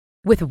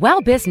With Well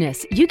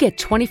Business, you get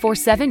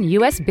 24/7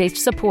 US-based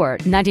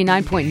support,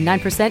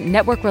 99.9%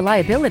 network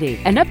reliability,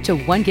 and up to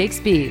 1 gig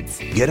speeds.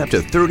 Get up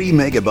to 30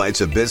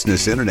 megabytes of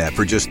business internet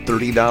for just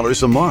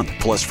 $30 a month,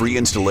 plus free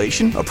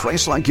installation, a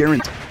price-lock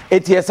guarantee.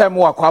 ATSM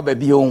wakwa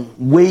babio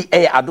we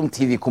Adom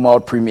TV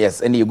Kumawood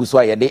Premieres ene eguso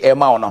ayede e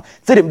ma ono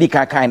se dem di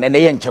kan ene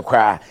ye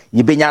nchekra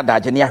ye benya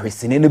daje ne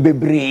ahwesene no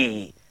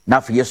bebre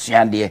na fe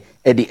yesuande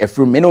e di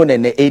efrum me no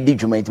ne edi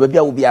dwuma nti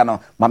babia wo bia no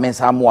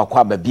mamensa mo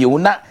wakwa babio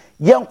na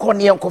yenko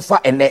ne yenkofa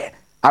ene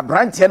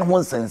abrante no ho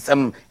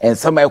nsensem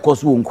ensem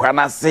ekoso nkwa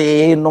na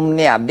se nom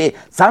ne ade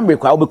sambre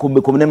kwa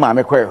obekom ne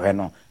maame kwehwe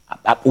no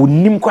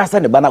onim kwasa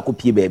ne bana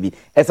kopie baabi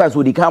esa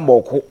so di kan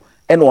boko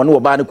ene wona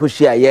oba ne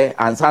kohia ye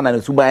ansa na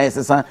ne suban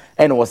sesa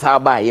ene wo sa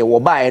ba ye wo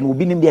ba ye no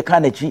obi nim de ka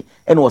na chi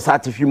ene wo sa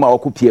tefiri ma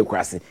okopie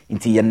kwase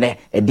nti ye ne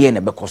ede ne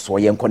bekoso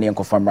yenko ne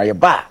yenkofa mra ye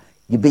ba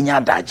ye benya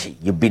daji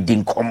ye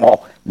bidin komo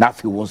na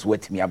fi won so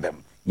watimi abem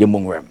ye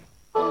monwem.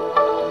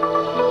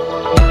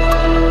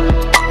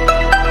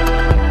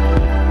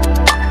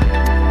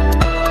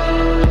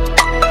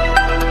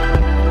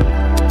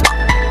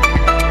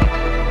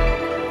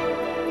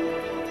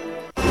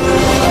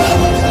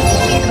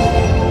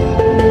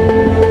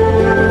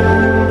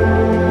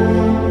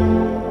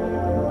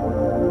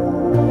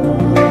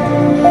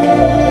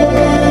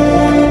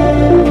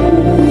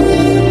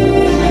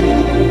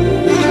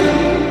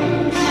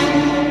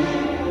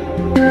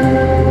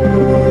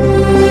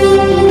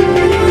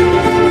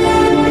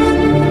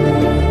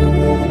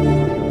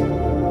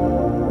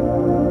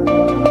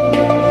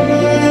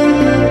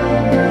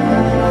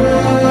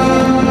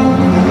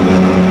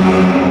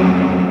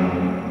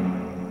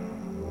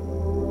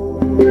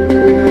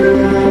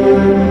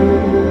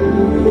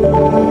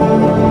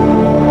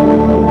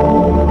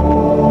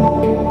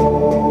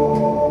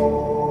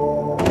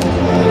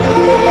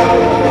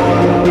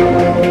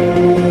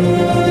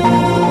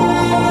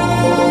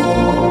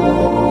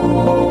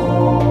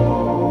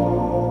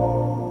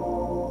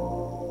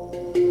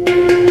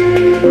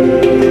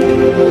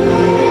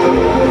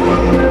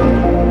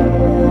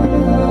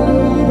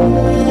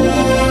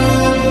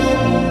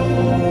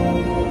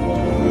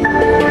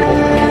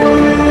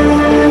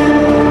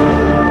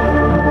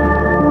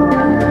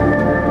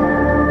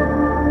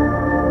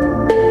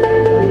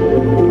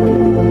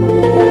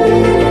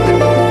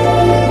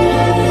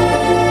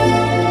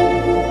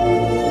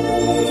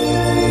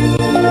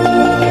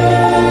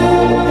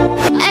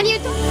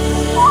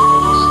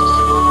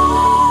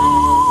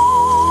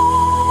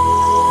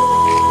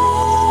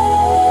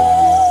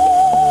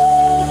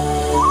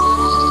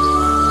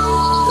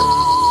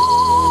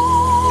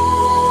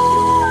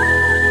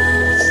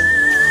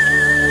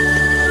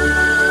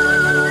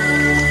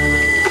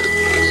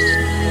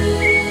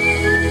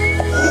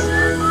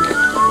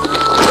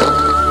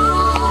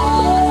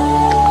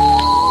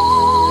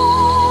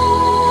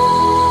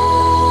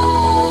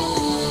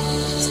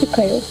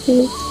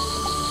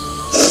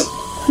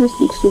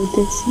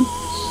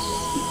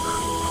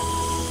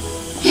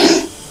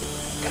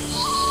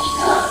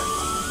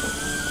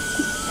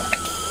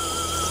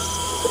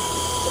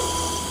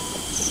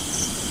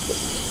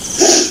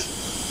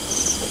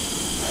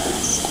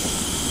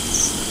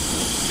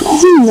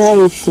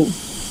 Everything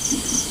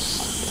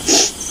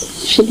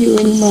should be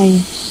in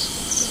mine.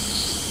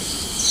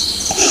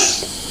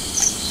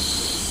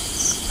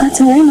 At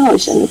a right now, I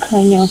shall look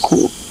on your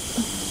corner.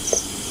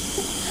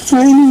 At a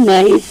right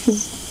now,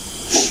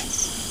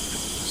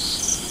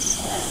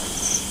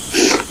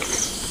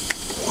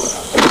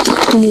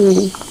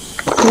 anyway,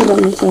 hold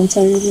on, it's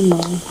entirely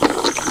mine.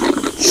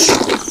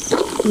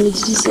 You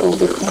just all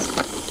the time.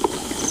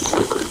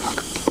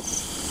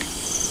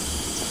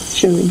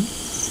 Show me.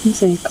 You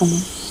say, come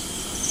on.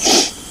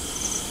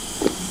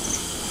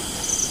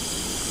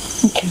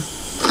 Okay.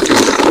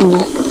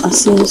 I'll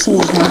see you soon.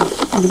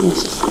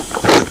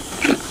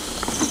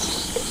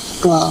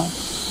 Wow.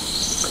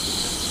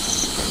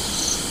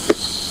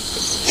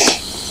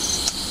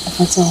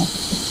 That's all.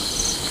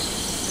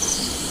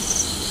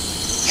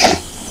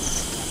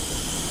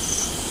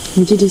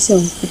 You did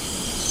yourself.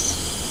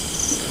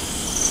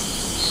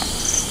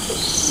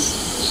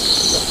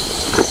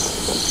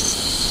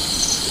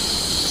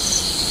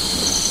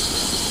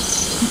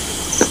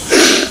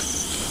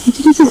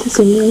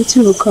 Sembra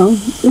che lo con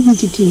una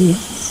di te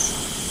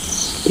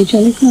e già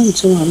le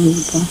canto a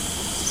lupa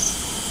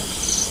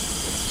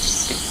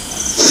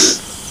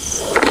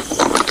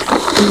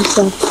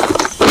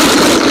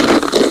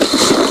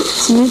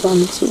se ne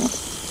vanno su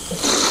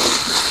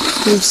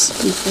lo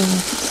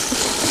schifo.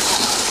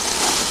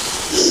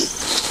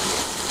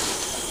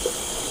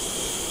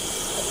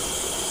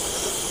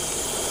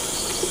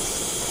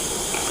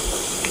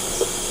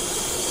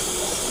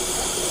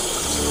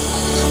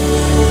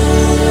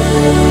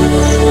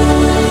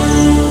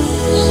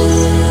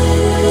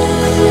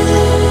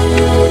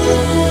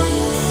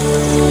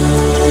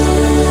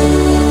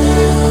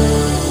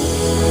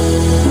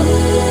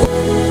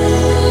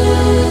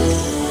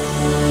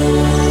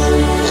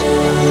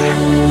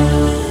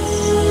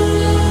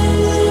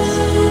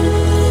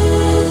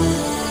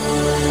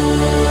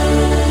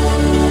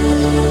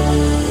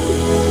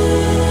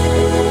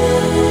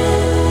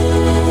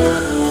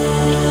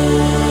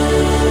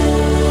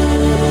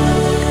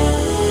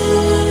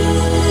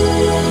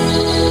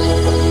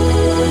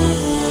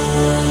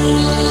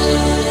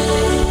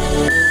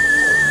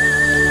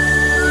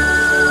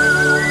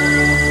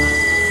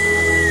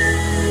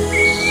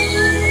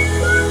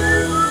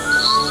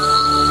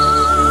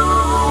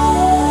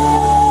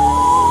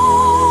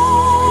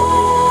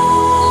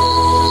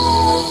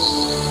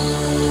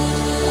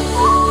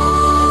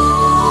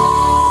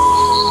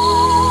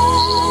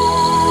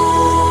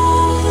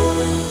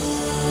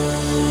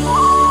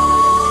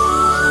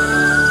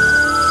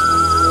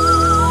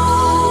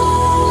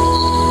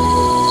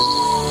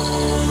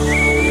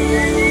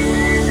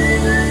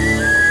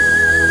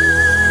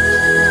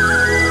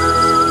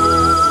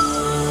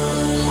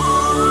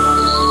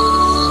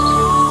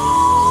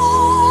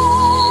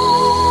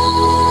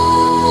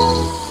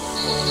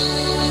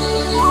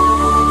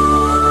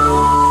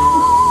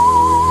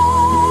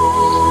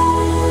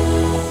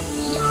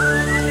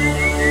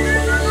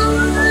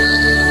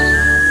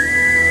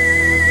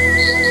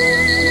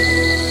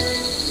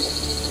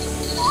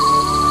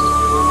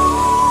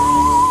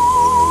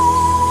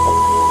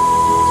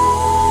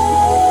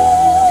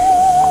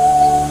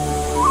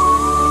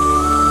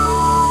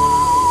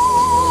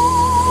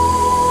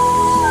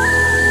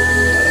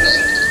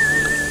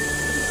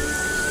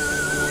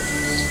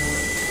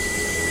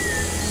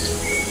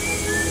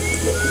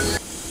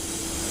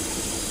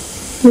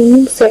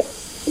 You say,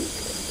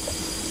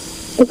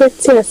 but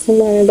yes,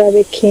 my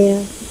baby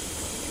can.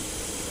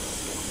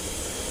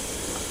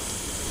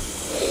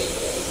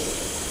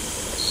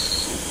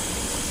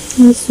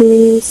 As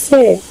you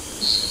say,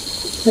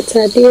 at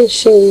a dear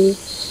show,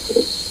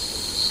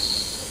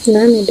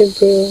 none of the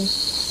bro.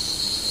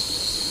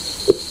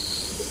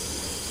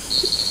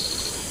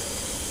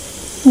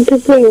 I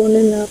don't bro one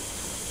enough.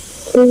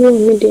 We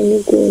won't meet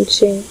any good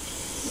chain.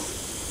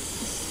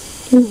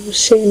 No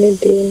shame a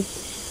day.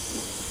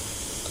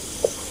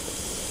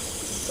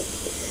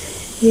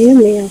 Hear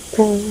me up,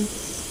 come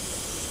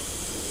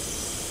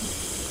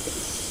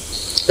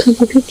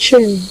be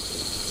trim.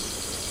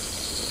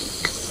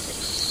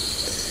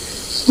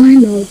 Why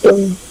not,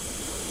 don't?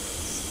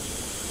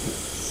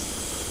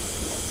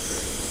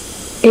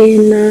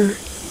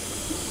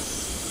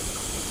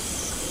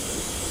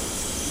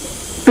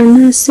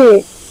 And I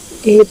say,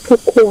 a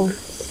poor.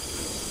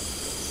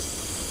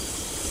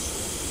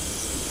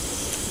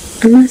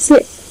 And I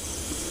say,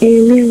 a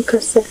million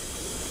cassa.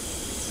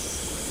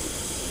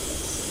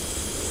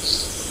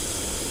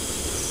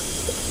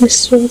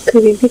 Miss Rock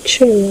could be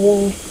trim,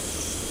 why?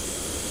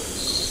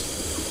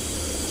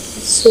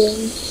 So.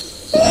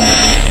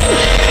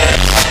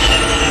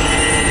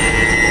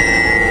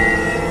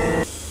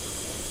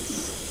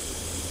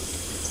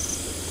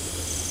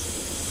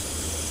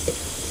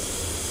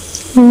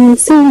 I'm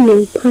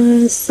saying,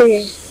 pass,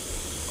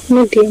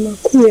 no dear, my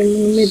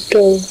queen, my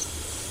door.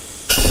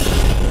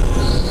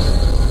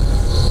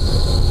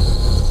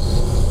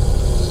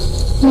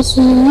 As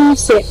you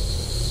say,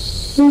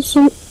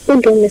 also,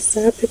 put on the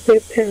sappy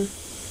paper.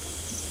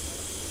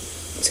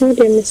 Tell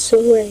them it's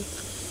away.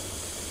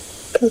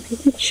 Can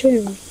be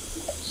trim.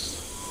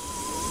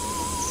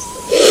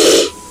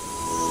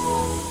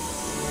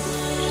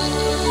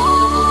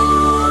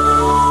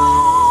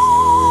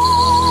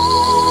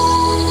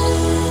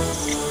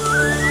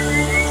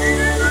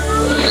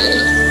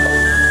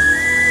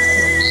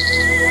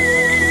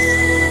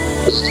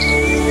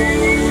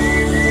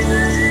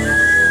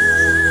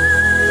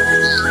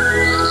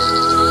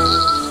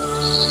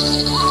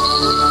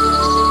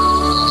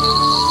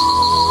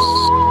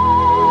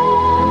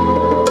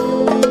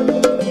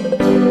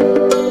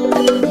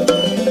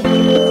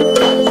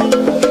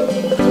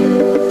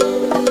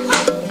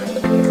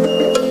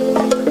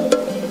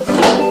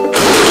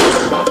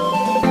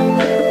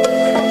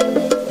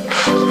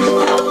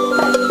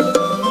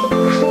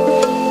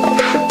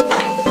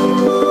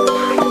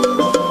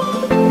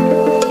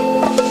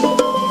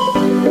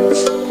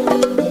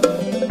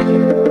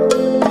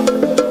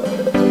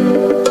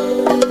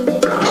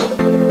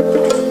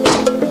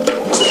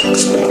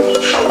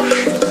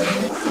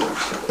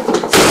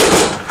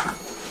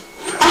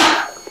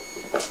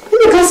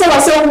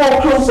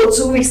 For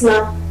 2 weeks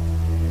now.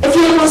 If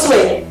you don't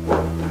swear.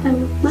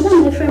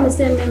 Madam, my friend is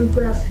saying I'm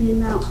braffy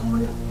now.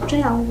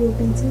 Try out your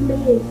painting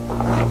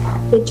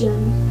the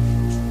journey.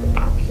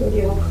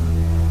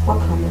 What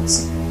comments?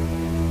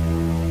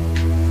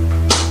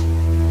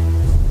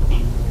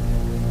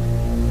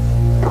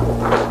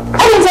 I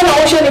don't know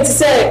what you need to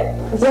say.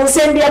 Don't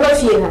send the other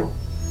fear.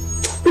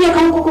 We are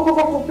coming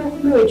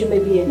to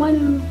maybe.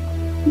 One,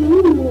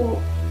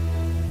 you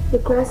the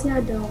grassy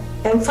are down.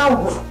 And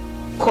found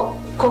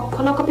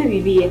Kono copy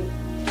BB.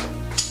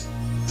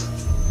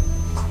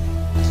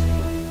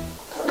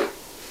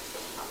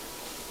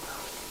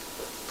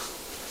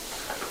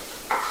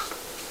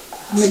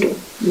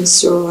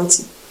 Mr.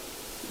 Watson,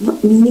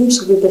 not meaning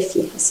to be the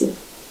fear, I see.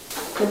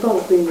 I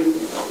don't agree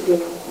with you.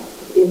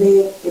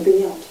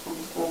 Out.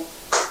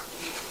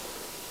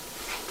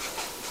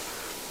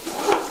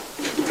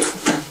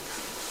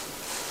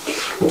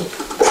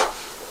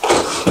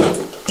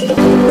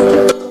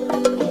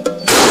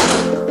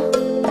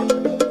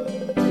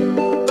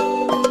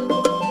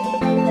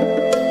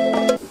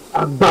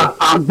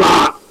 Agba.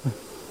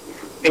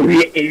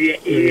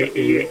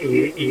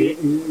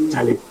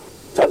 Charlie.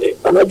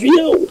 I'm not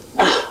you.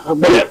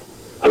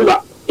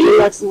 Agba.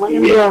 Relax, man.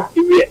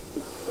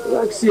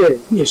 Relax here.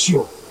 Yeah,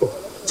 sure.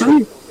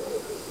 Charlie.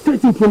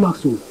 13 Pro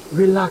Max.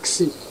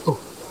 Relax. Oh,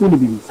 when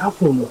baby, how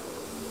phone?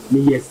 Me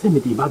yes, send me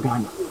the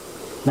bagana.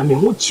 Na me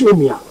won't show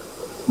me.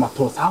 My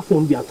toss how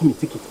phone be atomic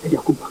ticket. And I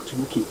go back to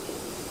UK.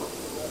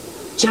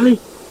 Charlie.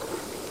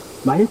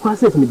 My inquiry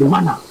says me the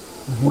manner.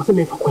 What's the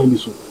name for Queen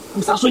Bisu?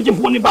 I'm searching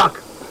for money back.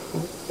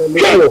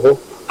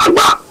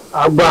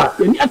 Agba,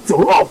 you need to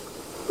off.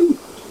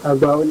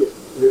 Agba,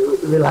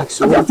 relax.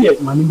 What's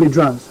it? Money be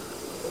drums.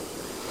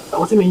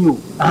 What's it mean you?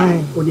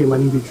 Aye. What do you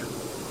money be drums?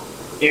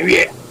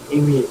 Area.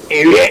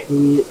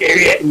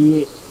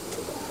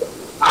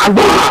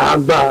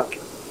 Agba.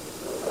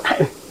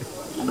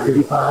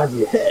 Very bad.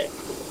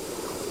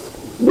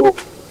 No.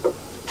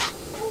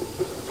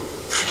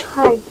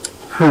 Hi.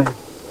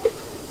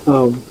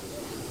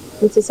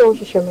 It's a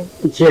social shaman.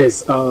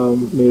 Yes,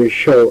 may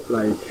show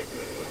like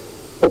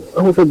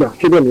I will back.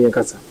 Keep on the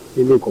casa.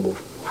 You need to go.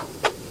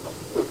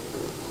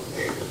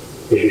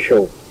 You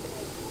show.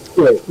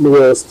 Yeah, we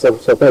were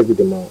surprised with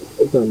the mouth.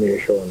 It's not mere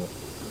show.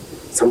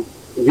 Some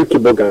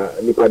UK burger,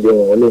 nipa de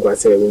on no go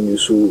say when you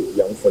su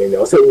young phone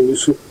now say when you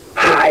su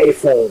high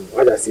phone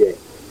what I say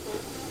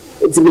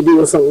it's be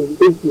do some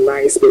big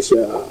nice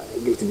special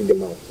gift to the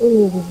mouth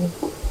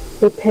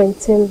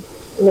repenting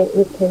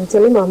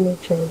me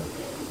train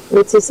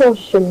it's a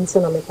social means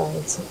na me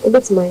parents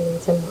it's my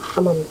intent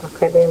am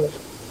academic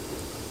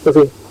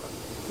okay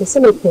it's a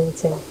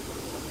repenting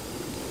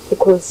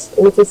because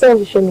it's a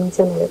social means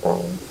na me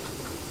parents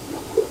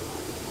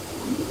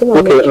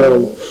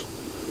okay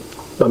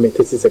Mami,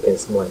 30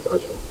 seconds more in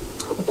passion.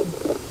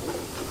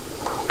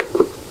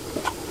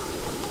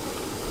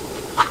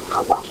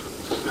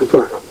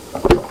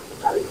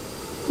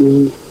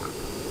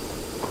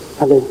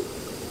 Hello.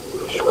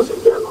 She was a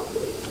piano.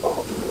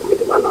 Oh, with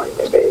the man in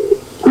the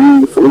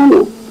bay. For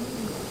me,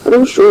 I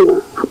don't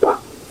show Papa.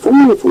 For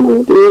me,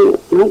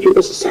 my dream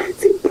is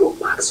society Pro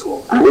Max. For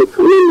me.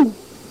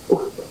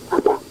 Oh,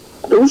 Papa.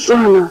 I don't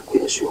show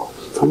yes, you.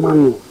 For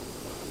mommy.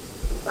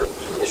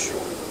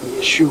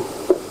 Yes, you.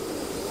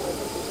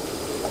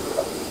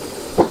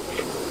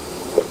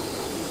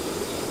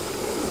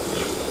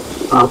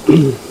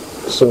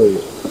 Sorry,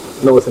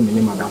 no, what's the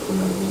name of that for me?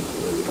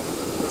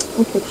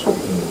 okay, sure.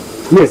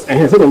 Yes,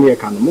 I said only a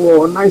kind of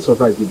more nice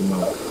surprise with the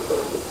man.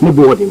 No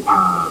boarding,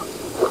 I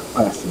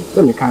see.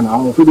 Let me kind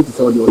of feel it to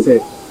tell you, say,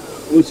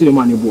 what's your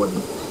money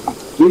boarding?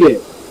 You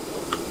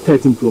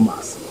 13 Pro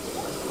Max.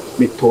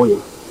 Make toy,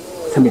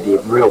 send me the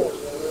real.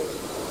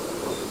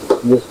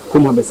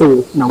 Come on,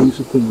 so now you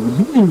should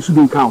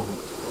count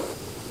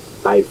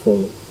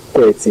iPhone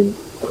 13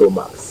 Pro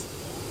Max.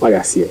 What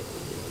I see.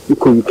 You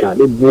can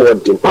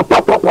board them.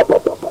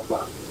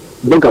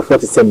 Don't afford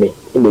to send me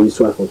in the use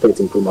iPhone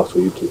 13 Pro Max for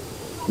UK.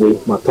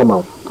 Wait, my thumb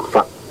out.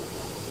 Fat.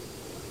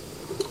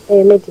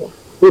 Media.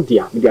 Oh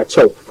dear, media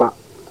chow. Fat.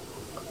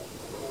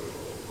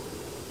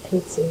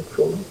 18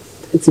 Pro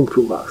Max. 18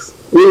 Pro Max.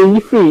 You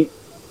free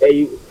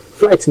a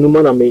flight no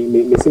man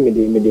may see me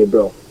the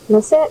bro.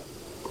 No, sir.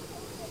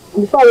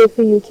 Before we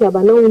free UK,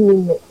 but now we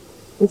need me.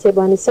 It's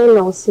about the sun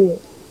now, see.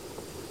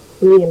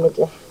 We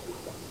media.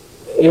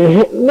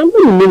 Number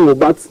no,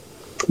 but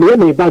me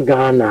me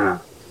bagana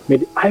me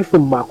the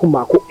iPhone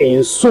mako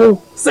and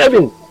so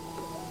 7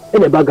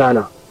 in a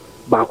bagana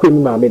baako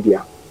mi ma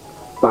media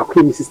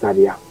baako mi sister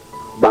dia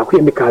baako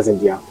mi cousin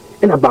dia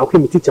and baako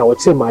mi teacher wo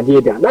che ma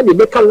dia na de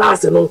make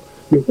last no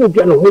me hu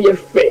bia no ho ye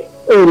fe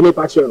e me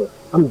pa che no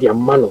am dia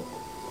mano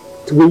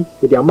to we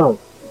the amount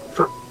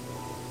fa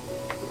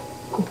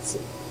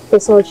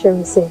it's all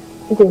sure say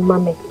the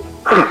mama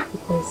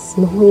because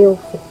no way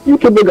you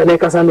can be gana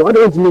kasa no I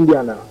don't mean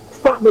dia na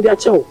fa me dia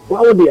che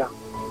wa wo dia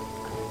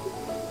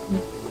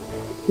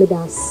me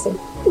da se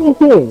me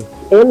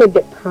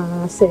de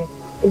pa se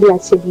the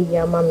actually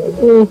your mommy.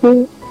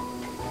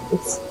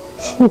 It's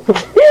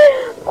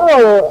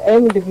oh,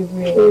 I'm the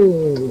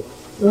baby.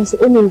 Was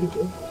only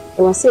the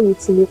I was saying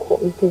it's you call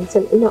me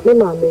tell not my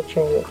mom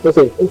training.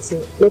 Okay. It's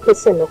let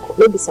us send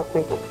maybe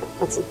surprise.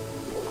 That's it.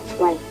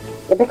 Why?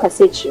 Rebecca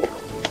said you.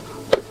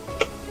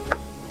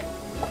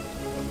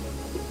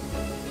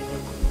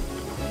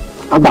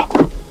 Abba.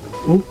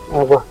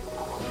 Abba.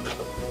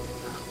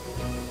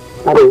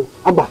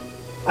 Abba.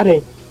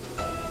 Are.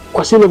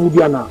 Kwasi na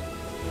budiana.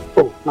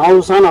 Oh, now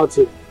you sign out.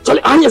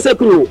 Charlie, I'm your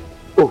second.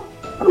 Oh,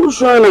 I don't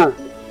show na.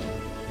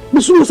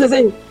 Misu says,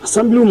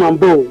 Assemblyman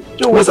Bow.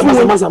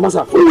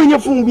 Massa. Who your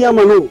phone be a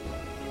man?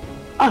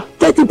 Ah,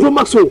 30 Pro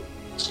Max.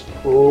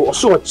 Oh,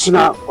 so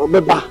China or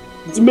Beba.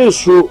 It's me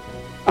show.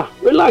 Ah,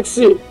 relax.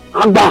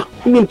 Agba,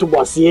 you need to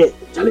boss here.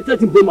 Charlie,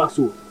 30 Pro Max.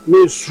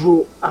 Me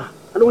show. Ah,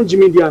 I don't want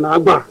Jimmy Diana.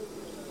 Agba.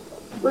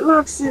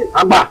 Relax.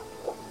 Agba.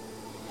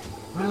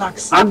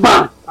 Relax.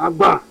 Agba.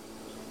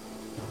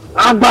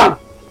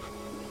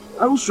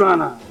 I was trying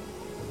to.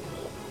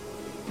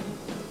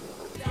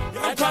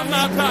 I come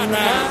my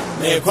partner,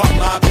 they call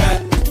my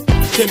pet.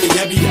 Give me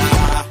heavy,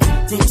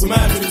 to my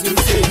to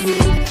say you.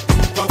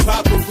 Papa,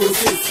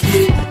 process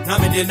you. Now,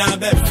 me not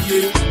bet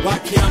you.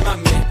 What can I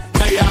make?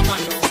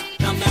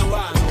 Number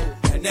one,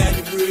 and then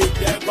you breathe,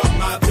 they call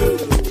my blue.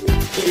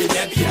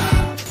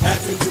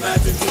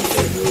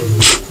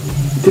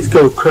 This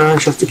girl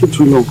crash has taken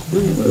too long.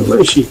 Where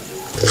is she?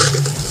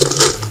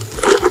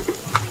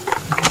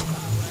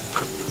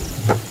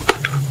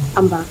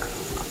 I'm back.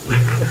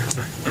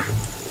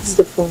 This is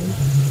the phone.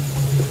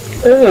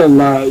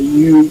 Now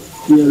you're a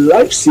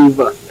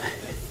lifesaver.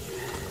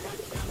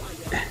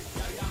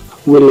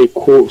 Well, of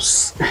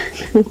course.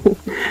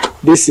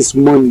 This is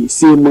money.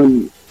 Say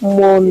money.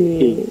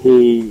 Money.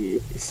 Hey,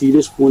 see,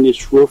 this phone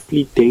is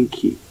roughly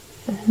 10K.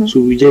 So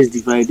we just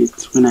divide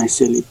it when I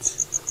sell it.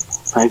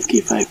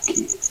 5K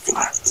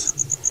flat.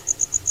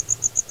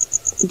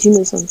 Do you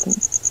know something?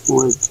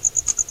 What?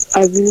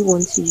 I really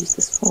want to use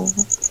this phone.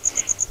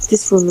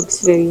 This phone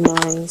looks very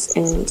nice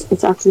and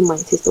it's actually my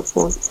taste of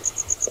phone.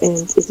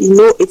 And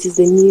it is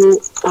the new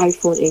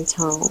iPhone in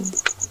town.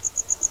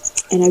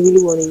 And I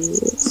really want to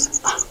use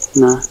it.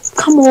 Nah.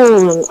 Come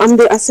on, I'm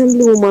the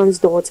assemblywoman's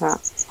daughter.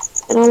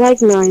 And I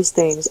like nice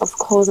things. Of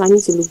course, I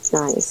need to look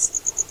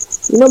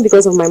nice.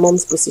 Because of my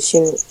mom's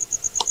position,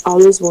 I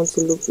always want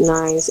to look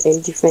nice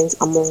and different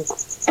among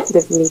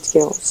the village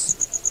girls.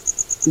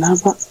 Nah,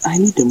 but I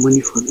need the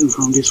money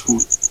from this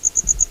phone.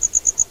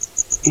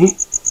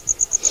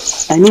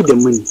 I need the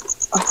money.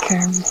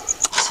 Okay.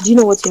 So do you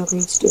know what you're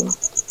going to do?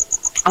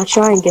 I'll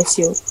try and get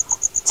you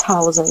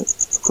 1,000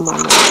 for my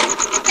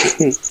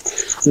money.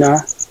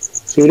 Nah,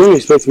 so you don't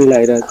respect me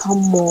like that.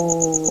 Come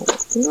on.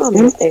 You know I'm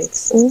your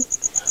ex. Don't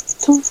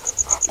do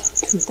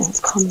that.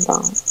 Calm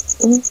down.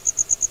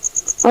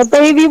 My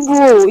baby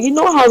boo, you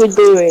know how we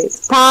do it.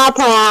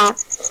 Papa.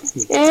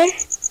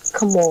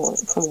 Come on.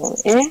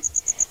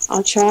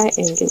 I'll try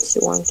and get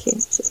you 1K.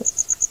 So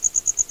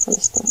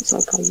understand? So I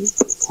can use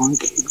it.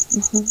 1K?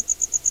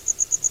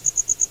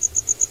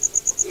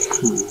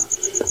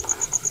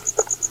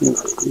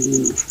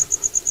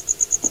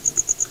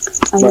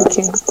 Are you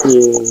okay?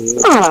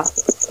 Yeah.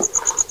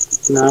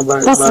 Nah, but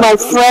that's my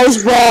fresh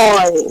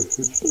boy.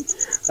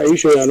 Are you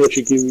sure you're not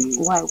tricking me?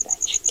 Why would I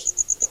trick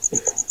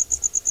you?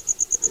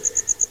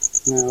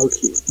 Nah,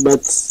 okay.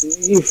 But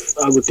if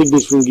I will take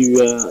this phone, give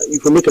you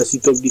if I make a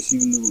sit up this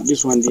evening,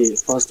 this one the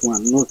first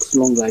one, not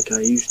long like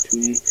I used to,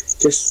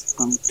 just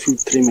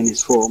 2-3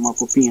 minutes for my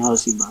popping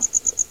house back.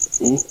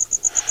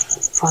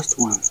 First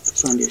one,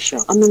 this one the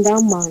sharp. I'm in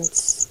that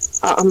month.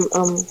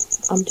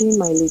 I'm doing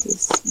my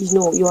ladies.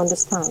 You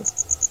understand?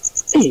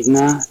 Hey,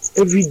 nah,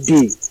 every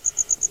day.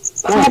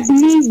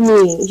 Believe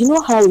me, you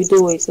know how we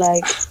do it.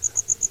 Like,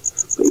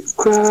 you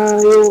cry,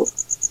 yo.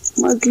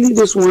 Monthly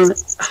this one.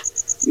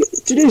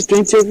 Today is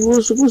 20th. We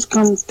were supposed to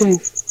come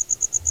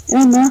 10th.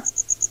 Yeah, nah.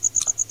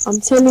 I'm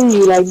telling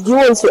you, like, you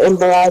want to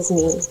embarrass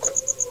me.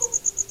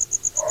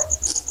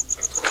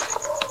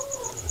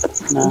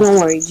 Nah. Don't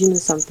worry. Do you know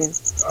something?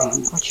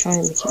 I'll try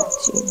and make it up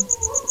to you.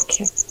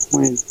 Okay.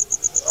 When?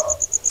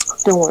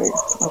 Don't worry.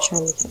 I'll try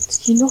and make it up to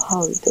you. You know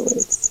how we do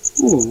it.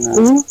 Oh, nah.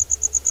 I'll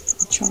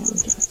try and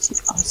make it up to you.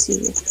 I'll see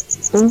you.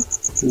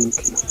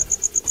 Okay.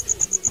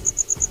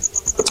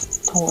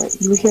 Don't worry.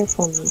 You will hear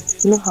from me.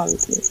 You know how we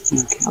do it.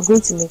 Okay. I'm going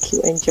to make you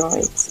enjoy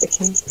it.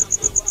 Okay?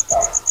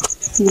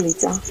 See you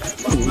later.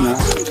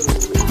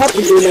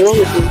 Happy day.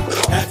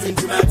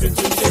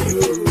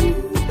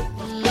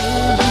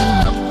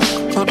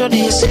 Although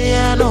they say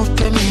I don't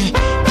pay me,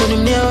 when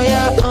you know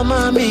ya,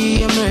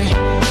 mommy,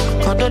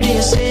 although they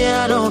say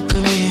I don't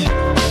pay me,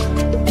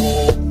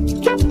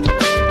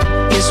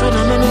 it's when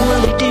I'm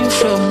anything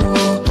from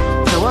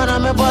the one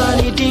I'm a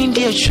body didn't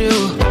get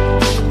true.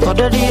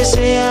 Although they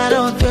say I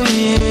don't pay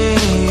me,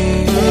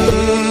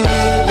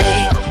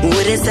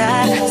 what is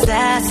that?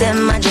 That's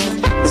imagine.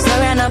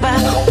 Sorry, I'm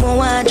about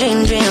one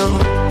dream.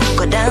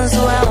 Go dance to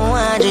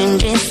one dream.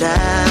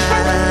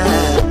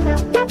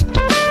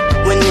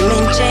 When you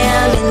mention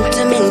I'm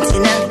into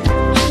mintina,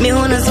 me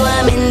wanna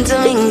swim into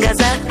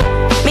mingaza.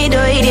 Me do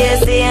it,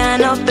 say I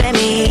no pay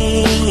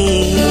me.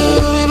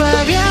 We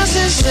baby, I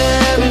say,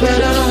 we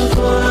better don't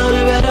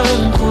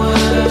go.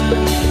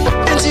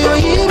 Until you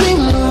hear me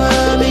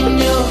more, me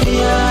know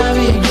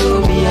we do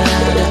be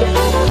ada.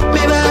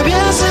 Me baby, I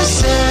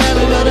say,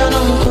 we better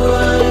don't go.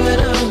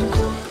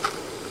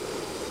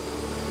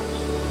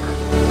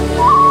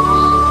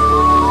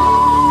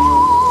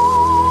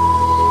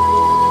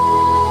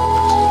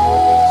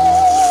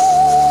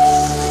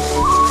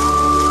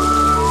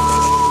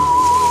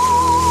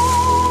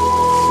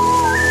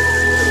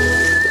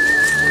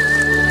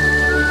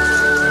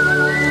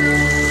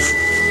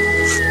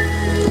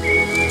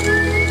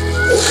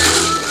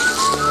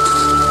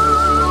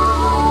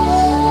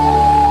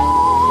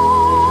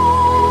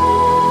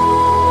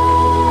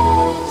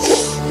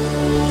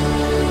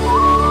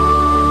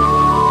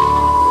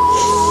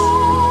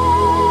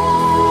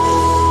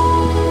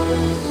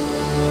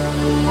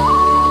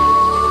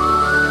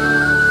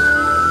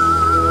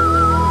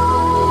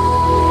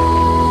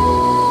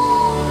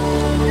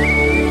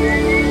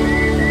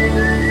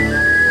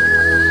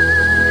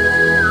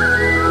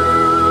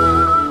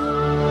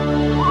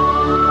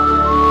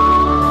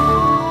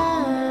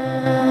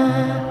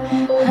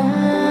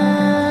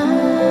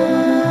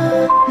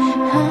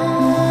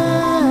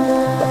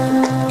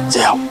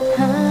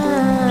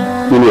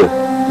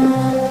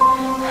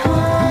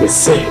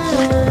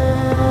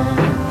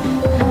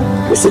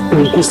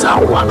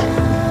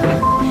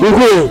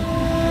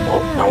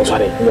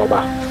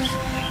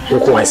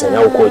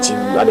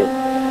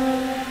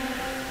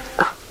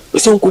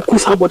 Você cucu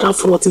sabe botar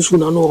frota isso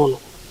na no.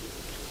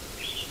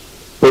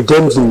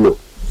 Podemos não.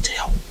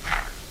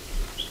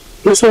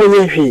 Isso é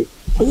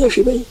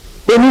bem.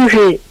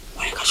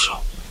 Vai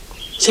cachorro.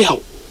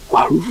 Céu,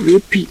 qual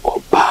repi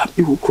oba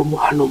bi hukumu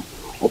hanom.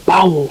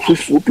 Oba won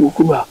fufu bi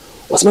hukumu a.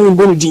 Osama mi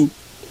bonu din.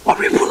 Wa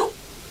repu no.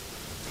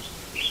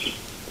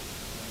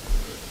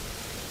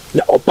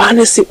 Na oba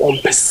ne se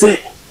ompese.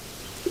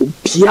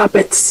 Obia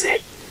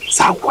betse.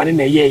 Sa kwane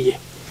na yeye.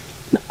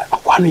 Na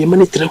akwano ye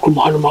mane tere kumu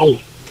hanom awo.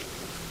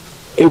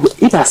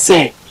 Either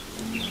say,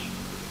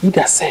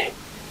 because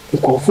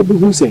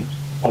you say,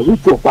 or you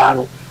put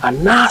a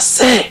and now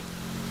say,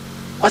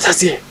 what I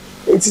say,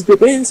 it's the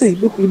pain say,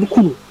 look, you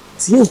cool,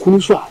 see, you cool,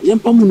 young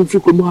Pamun, if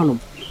you come on.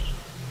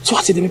 So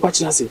I said, the patch,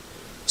 say,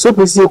 so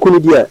please, you cool,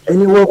 dear,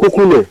 and you walk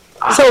cool.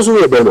 Sounds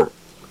so, Bernard.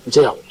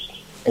 Jail.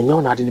 And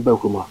you're not in the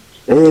Belkuma.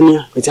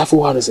 Eh, it's half a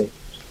while, say.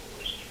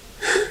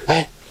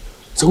 Eh,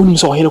 so when you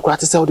saw him, crack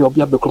to sell the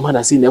Belkuma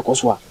and see the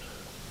Coswa.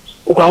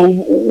 Oh,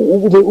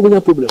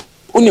 problem.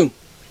 Unim.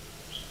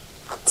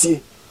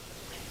 See,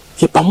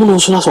 your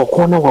Pamunos or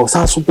corner or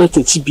San Super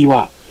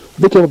Chibiwa.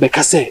 Better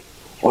Becase.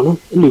 Or no,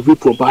 in the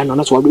repro ban, and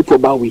that's what we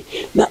probably.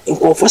 Now, in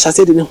Confess, I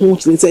said in the home,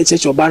 they say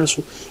church or barns,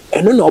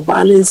 and no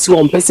balance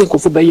on person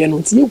for Bayan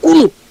until you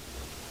go.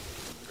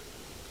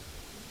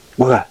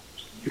 Well,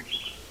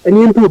 and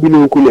you will be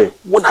no cooler.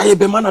 What I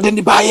have a man at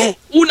the buyer?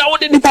 Who now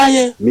did the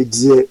buyer?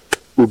 Media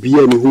will be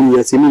any whom you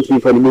are sending me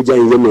for the media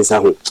in women's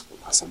home.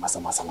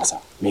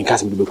 Massa. Make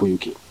us be before you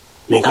came.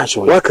 Make us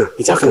show worker.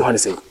 It's after one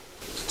say.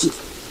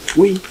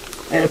 We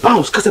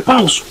pounds, cast a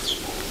pounds.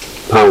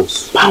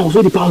 Pounds,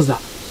 what the pounds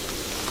that?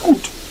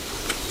 Good.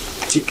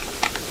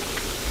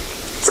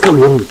 It's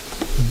coming on.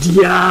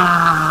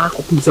 Dear,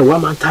 it's a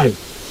 1 man time.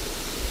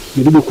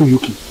 You don't know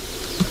Yuki.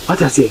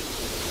 What I say?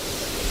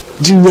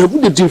 Dinner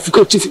with the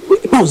difficulty.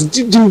 Pounds,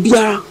 didn't be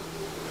a.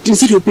 Didn't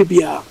see your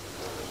baby. And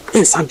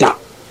Santa.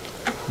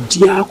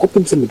 Dear,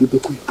 coping some of the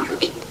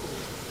Yuki.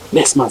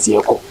 Next month's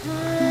year.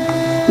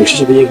 You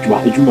should be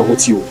able to do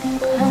what you.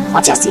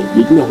 What I say,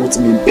 you know what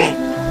me beg.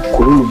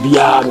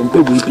 Columbia and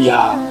baby.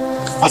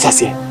 What I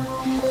say.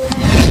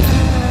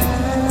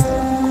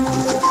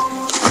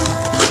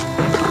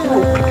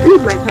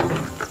 Leave my hand.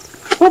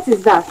 What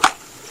is that?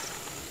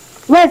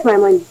 Where's my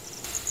money?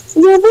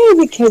 You're a very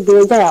wicked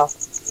girl.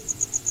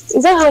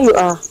 Is that how you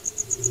are?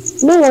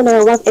 No wonder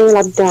I was ending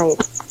up dying.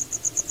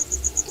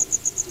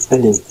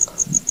 Helen,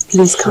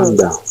 please calm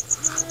down.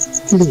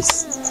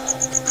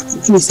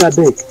 Please, I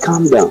beg,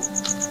 calm down.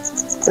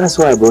 That's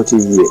why I brought you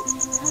here.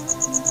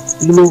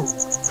 You know,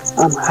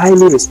 I'm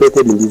highly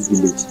respected in this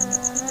village.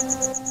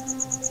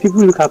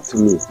 People look up to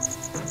me.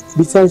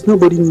 Besides,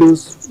 nobody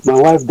knows my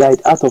wife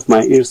died out of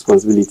my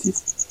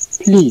irresponsibilities.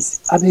 Please,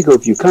 I beg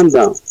of you, calm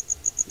down.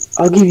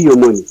 I'll give you your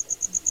money.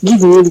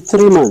 Give me only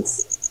 3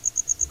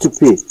 months to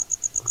pay.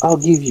 I'll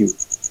give you.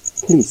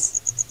 Please.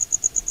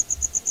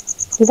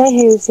 Did I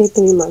hear you say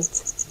 3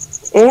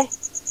 months? Eh?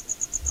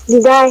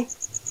 Did I?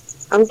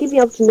 I'm giving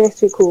you up to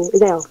next week, oh,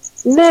 Idel.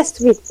 Next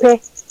week, pay.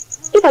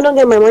 If I don't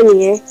get my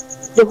money,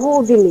 the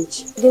whole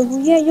village, they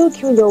will hear you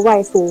killed your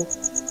wife, oh.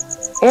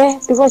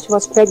 Because she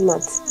was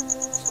pregnant.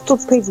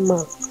 Stupid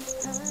man.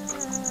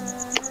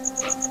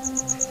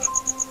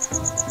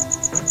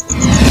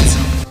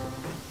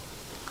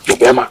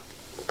 Yobema.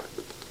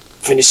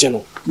 Finish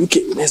you. UK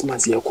next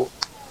month here.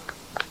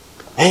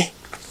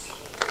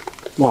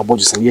 No about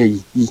you say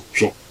ye.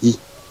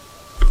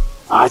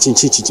 Ah, chin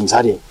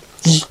sorry.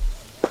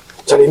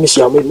 Tell me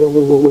she me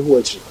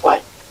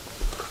why?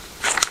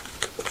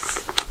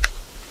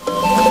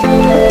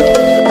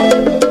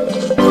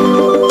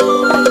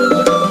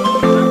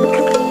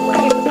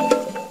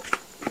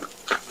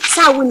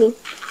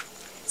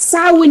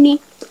 Sawuni.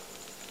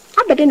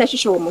 Abede na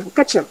hwehwe wo mo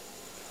ka kyem.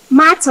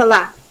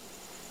 Matala.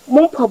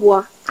 Mo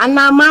mpobwa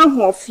ana ma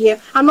ahofie.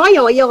 Ana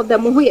oye oda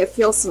mo ho ye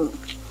fielsen.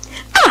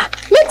 Ah,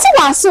 meti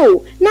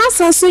waso na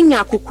asanso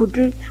nya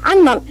kokudu.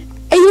 Ana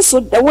eyiso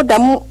de woda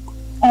mo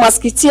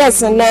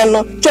mosquitoes na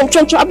no.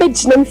 Twentwentwe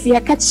abegina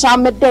mfie ka kya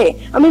me dey.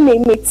 Am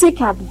me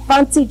take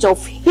advantage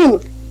of him.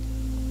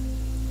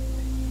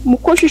 Mo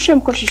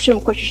kohwehwem.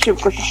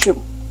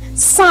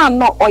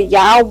 Son or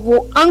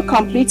yawo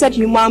uncompleted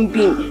human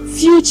being,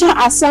 future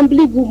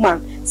assembly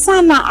woman.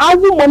 Son, I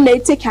will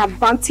take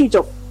advantage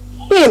of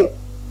him.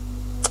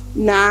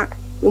 Nah,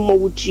 Mama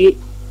would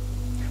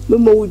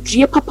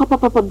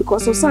papa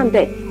because of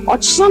Sunday. Or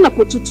son of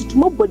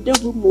to but they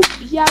will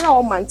move Yara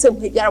or Manton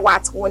with your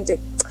what one day.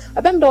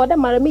 I bend order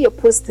marry a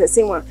poster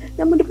saying one.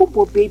 Then with the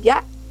popo baby.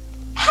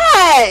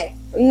 Hey,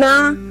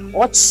 nah,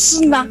 or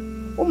sna,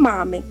 oh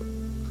mammy.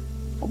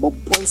 Oh,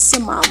 boy,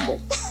 some mammo.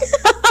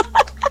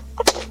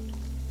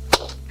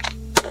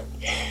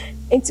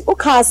 Enti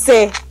oka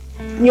se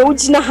nye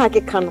ogina ha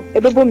keka no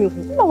ebebo mi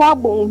hu na wa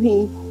gbon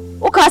hu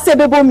oka se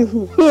ebebo mi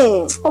hu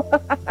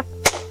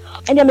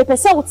enya me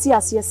pese oti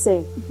ase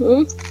se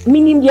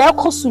minim ye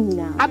ekoso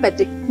nyina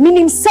abede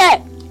minim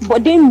se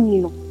boden ni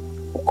no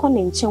ukọ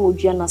na nche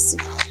wodua na se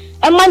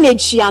ema na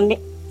egiane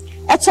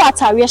eto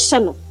atare hye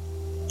no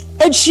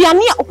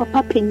egiane a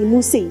opapa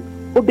panyimu sei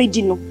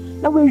obedi no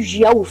na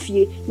wahia wo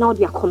fie na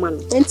odi akoma no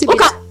enti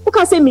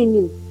oka se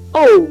minim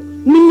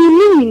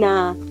minim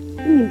nyina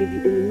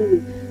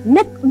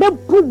ne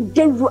bu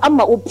deru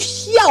ama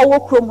opia wo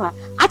krom ha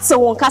ate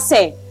won ka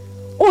se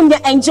onye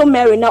Angel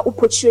Mary na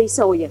upochire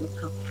se wo ye no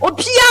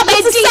opia be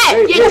se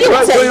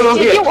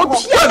ye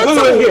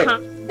opia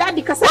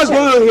daddy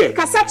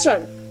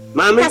kasachon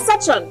mama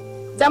kasachon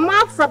the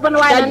mark from no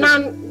wa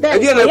nan there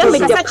me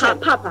kasachon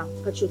papa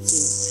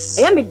kachoti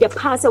e me de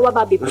pa se wa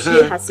ba be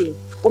pie ha se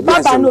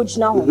obaba na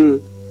ogina ho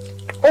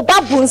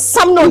obabu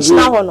nsam na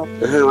ogina ho no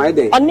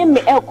one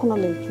me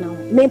economic na ho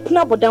me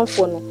pna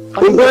bodanfo no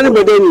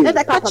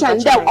the kitchen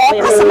there all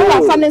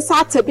customer fan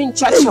inside be in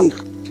church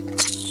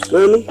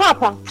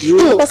papa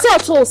the say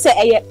to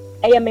say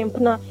eye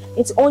mempna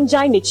it's on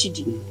jai na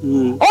chidi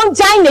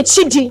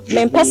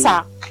me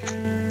mpesa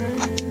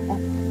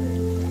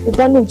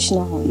Uba no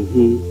gyina ho.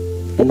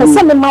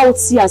 Pese me ma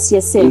oti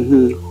ase se.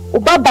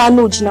 Uba ba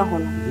no gyina ho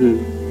no.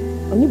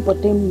 Oni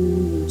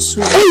bodem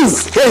so.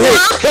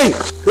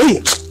 Hey.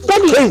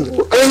 Daddy. Hey,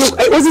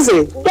 what's he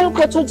say? Don't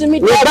go to me.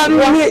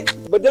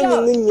 But then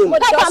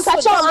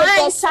Pampers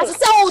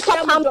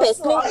pampers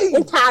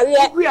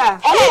entire.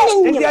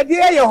 And the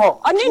idea you ho.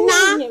 Oni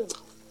na.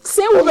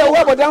 Say we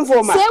what done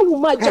for ma. Say we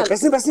ma jam.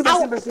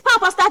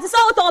 Papa start say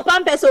o to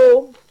pampers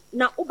o.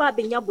 Na uba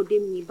benya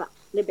bodem ni ba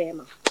le be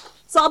ma.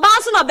 So oba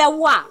so no be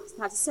wo a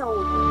start say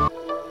o.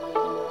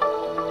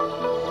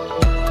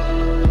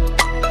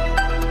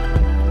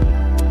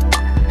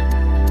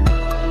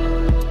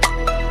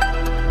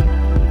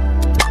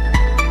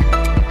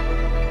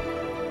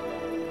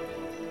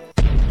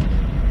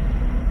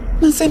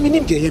 Say me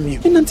name dey me.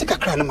 Me nante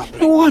kakra na ma.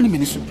 Me one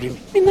me supreme.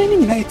 Me nine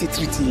me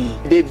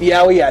 93. Baby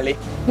how yale.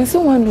 Me say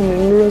one no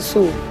me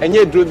so.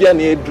 Enye dro bia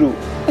na edro.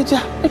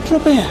 Eja, etro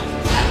be ya.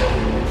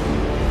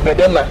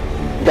 Bedema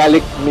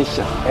garlic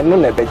mixture. Eno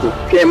na beje.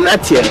 Kem na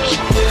tie.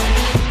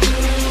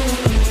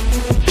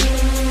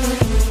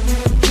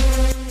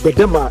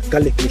 Bedema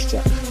garlic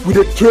mixture. We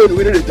dey train,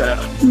 we dey tire.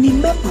 Ni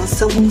me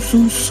pasa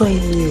unsun so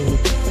ni.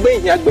 Be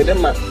ya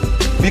bedema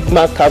Big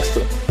Mac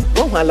capsule.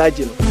 Won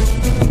halaje no.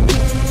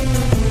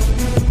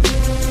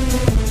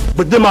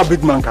 But them are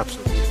big man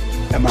capsule.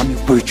 And mommy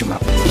preach him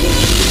up.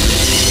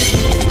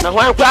 Now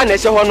why plan na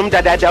se honum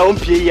dada o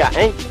mpie ya,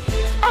 eh?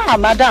 Ah,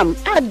 madam,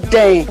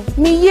 adan.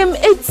 Me yem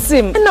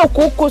etim. Na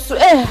kokoso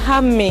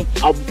ha me.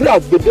 Abra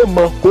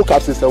bedema co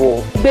capsule se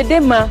wo.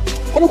 Bedema.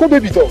 Kono ko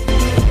baby to.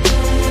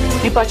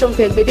 Nipa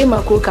chompe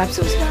bedema co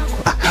capsules.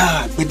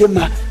 Aha,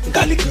 bedema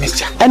garlic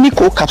mixture. Any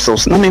co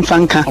capsules na me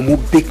fanka. Omo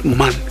big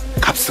man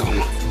capsule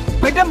no.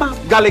 Bedema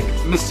garlic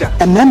mixture.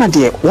 And mama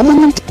dear,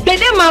 woman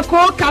Bedema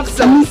co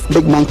capsules.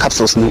 Big man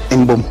capsules no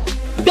embom.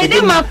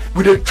 Bedema.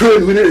 We dey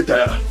train, we dey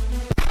tire.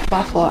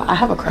 Bafo, I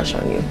have a crush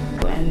on you,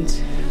 and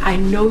I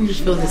know you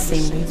feel the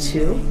same way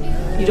too.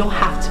 You don't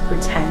have to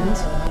pretend.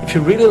 If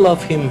you really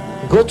love him,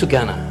 go to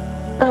Ghana.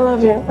 I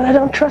love you, but I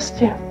don't trust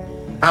you.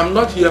 I'm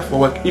not here for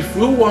work. If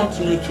you want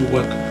me to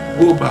work,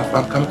 go bath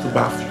and come to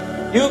bath.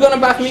 You gonna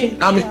bath me?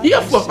 I'm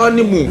here for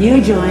honeymoon.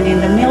 You joining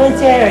the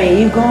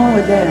military. You going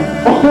with them?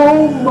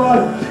 Oh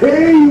my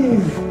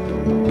days!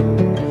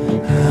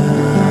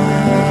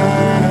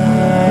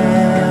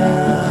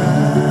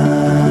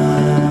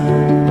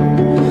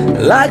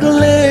 Like a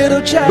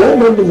little child. Don't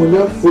remember when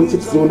you're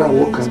 46 when I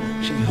walk in.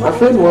 My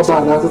friend was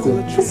about another.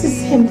 This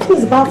is him.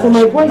 Please bow for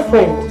my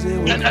boyfriend.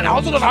 And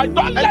also, I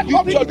don't let you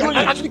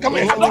actually come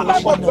in.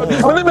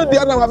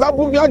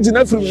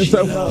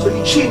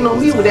 Cheating on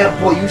me with that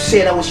boy, you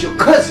said I was your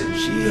cousin.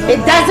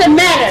 It doesn't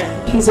matter.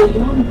 He's a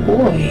young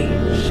boy.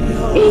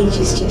 Age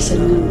is just a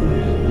number.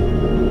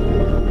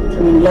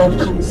 When love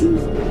comes in.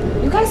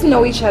 You guys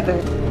know each other.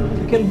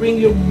 You can bring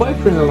your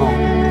boyfriend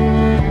along.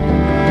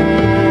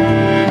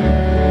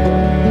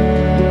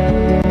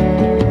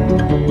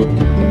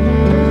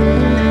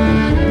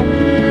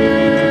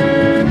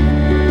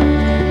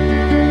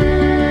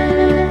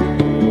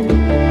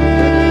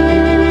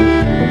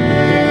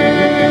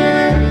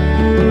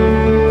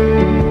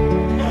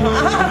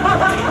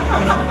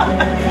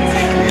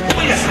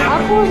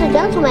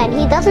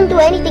 He doesn't do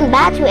anything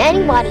bad to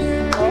anybody.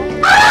 Oh!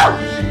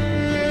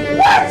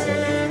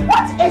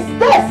 What is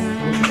this?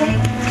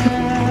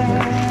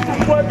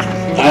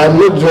 I am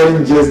not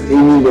joining just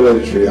any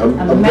military. I'm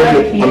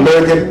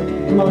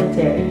American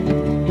military.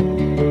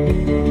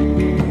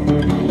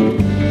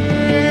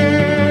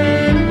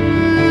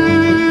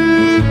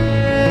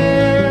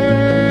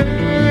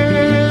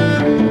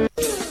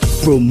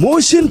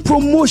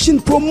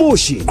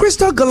 Promotion.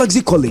 Crystal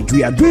Galaxy College,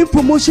 we are doing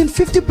promotion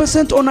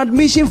 50% on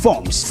admission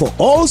forms for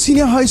all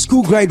senior high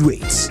school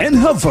graduates and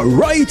have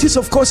varieties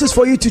of courses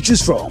for you to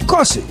choose from.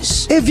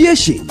 Courses: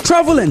 aviation,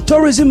 travel and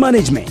tourism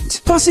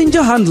management,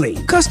 passenger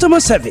handling, customer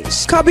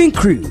service, cabin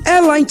crew,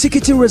 airline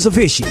ticketing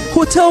reservation,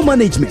 hotel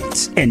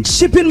management, and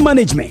shipping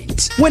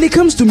management. When it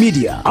comes to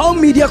media, our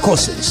media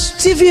courses: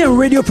 TV and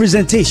radio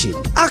presentation,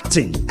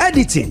 acting,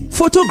 editing,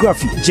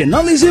 photography,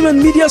 journalism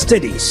and media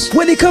studies.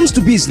 When it comes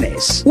to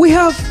business, we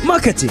have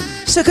marketing,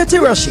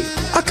 secretariatship,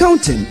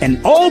 accounting, and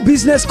all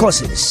business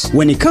courses.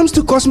 When it comes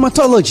to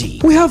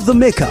cosmetology, we have the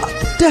makeup,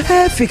 the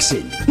hair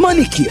fixing,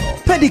 manicure,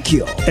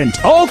 pedicure, and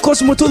all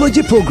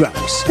cosmetology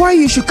programs. Why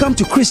you should come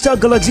to Crystal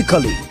Galaxy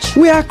College?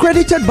 We are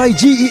accredited by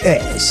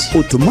GES,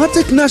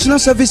 automatic national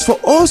service for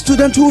all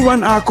students who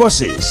run our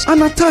courses.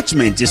 An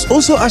attachment is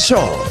also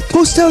assured.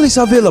 Postal is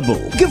available.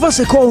 Give us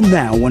a call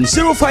now on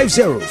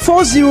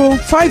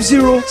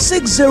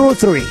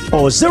 050-4050-603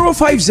 or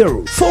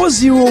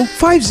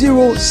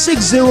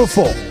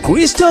 050-4050-604.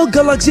 Crystal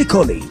Galaxy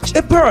College,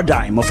 a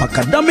paradigm of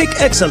academic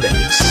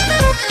excellence.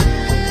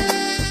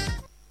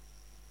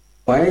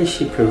 Why is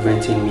she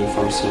preventing me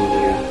from seeing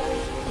you?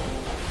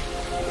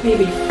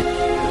 Baby, I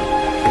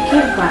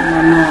care about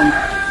my mom.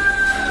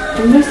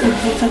 The most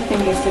important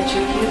thing is that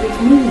you're here with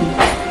me.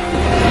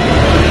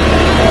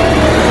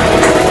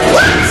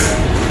 What?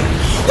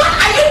 What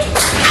are you?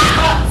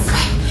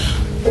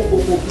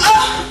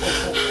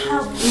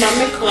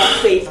 Mami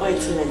Faith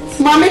ointment.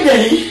 Mami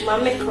Denny.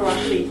 Mami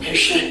Faith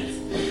ointment.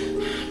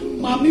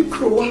 Mami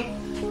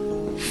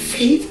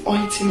Faith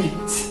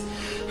ointment.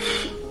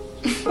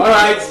 All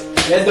right,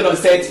 let's get on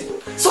set.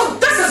 So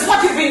this is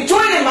what you've been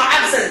doing in my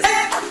absence.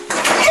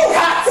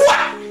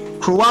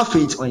 Krowa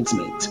Faith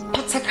ointment.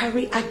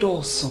 Patakari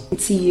adoso.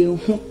 Nti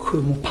hu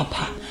kromu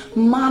papa.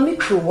 Mami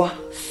Krowa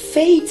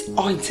Faith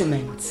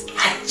ointment.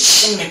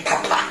 Achime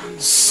papa.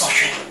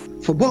 Sorry.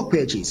 For bulk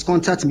purchase,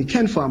 contact me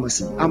Ken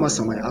Pharmacy,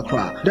 Amasaman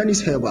Accra,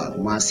 Dennis Herbal,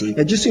 Kumasi,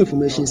 Ejisu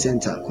Information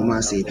Center,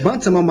 Kumasi,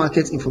 Bantama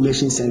Market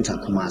Information Center,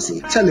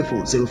 Kumasi.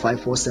 Telephone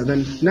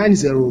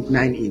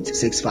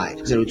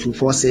 0547-909865,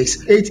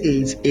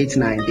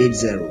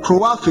 0246-888980.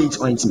 Krowa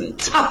Faith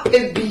ointment.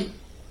 Baby.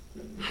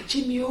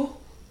 Hajimio.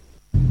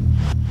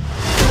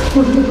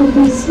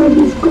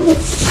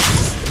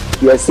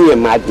 You are still a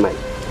madman.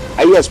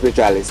 Are you a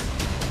spiritualist?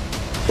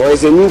 Or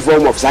is a new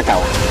form of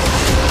Sakawa?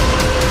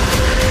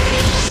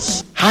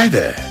 Hi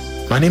there,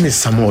 my name is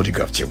Samuel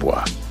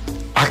Digaf-Chebua,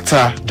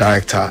 actor,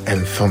 director,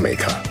 and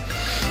filmmaker,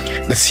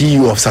 the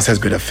CEO of Success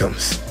Greater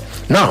Films.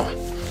 Now,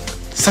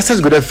 Success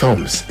Greater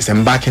Films is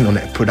embarking on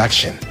a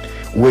production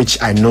which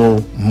I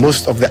know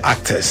most of the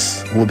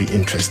actors will be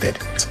interested.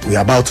 We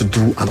are about to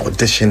do an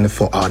audition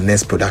for our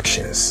next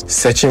productions.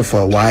 Searching for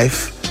a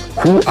Wife,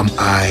 Who Am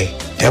I,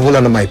 Devil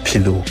Under My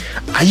Pillow.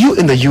 Are you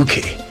in the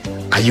UK?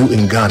 Are you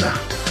in Ghana?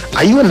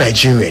 Are you a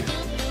Nigerian?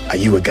 Are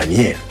you a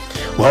Ghanaian?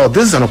 Well,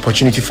 this is an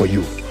opportunity for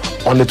you.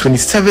 On the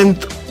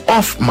 27th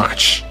of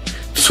March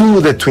to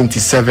the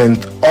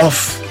 27th of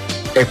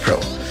April,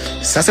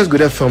 Success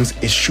Greater Films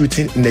is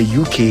shooting in the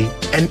UK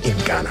and in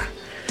Ghana.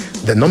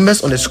 The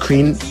numbers on the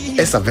screen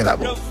is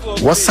available.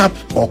 WhatsApp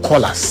or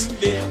call us.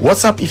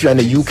 WhatsApp if you're in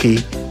the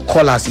UK,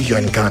 call us if you're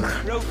in Ghana.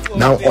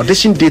 Now,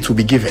 audition date will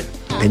be given.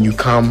 Then you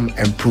come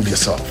and prove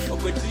yourself.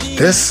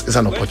 This is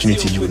an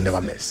opportunity you will never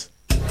miss.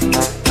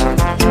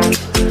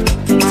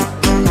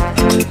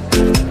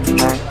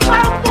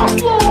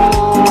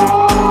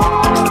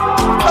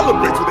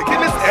 Celebrate with the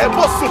Guinness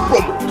Airbus Soup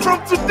promo. From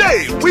today,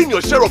 win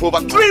your share of over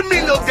 3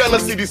 million Ghana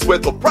cedis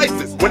worth of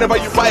prizes whenever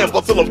you buy a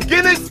bottle of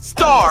Guinness,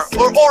 Star,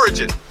 or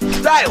Origin.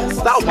 Dial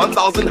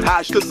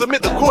 *1000# to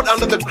submit the code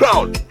under the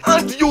crown,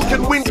 and you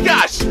can win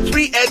cash,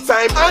 free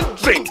airtime, and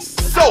drinks.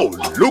 So,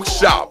 look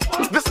sharp.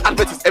 This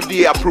advert is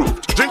FDA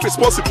approved. Drink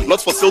responsibly,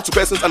 not for sale to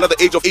persons under the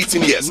age of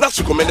 18 years. Not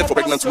recommended for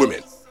pregnant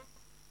women.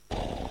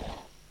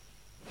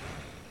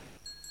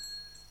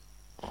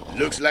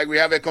 Looks like we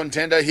have a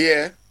contender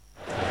here.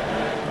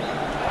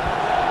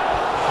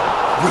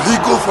 Will he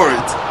go for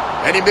it?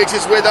 And he makes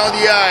his way down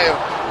the aisle.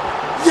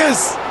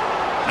 Yes!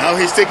 Now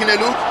he's taking a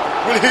look.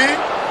 Will he?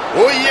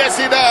 Oh yes,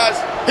 he does.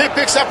 He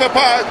picks up a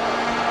part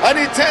and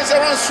he turns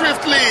around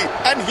swiftly.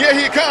 And here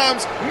he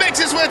comes. Makes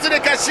his way to the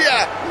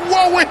cashier.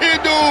 What will he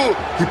do?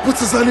 He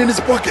puts his hand in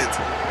his pocket,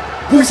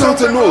 pulls out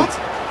a note,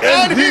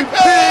 and he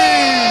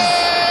pays!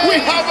 We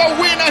have a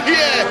winner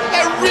here.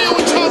 A real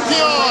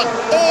champion.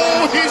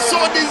 Oh, he so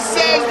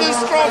deserves this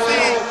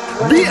trophy.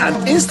 Be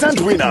an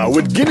instant winner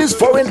with Guinness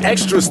Foreign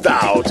Extra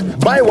Stout.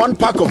 Buy 1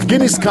 pack of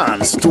Guinness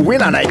cans to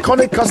win an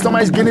iconic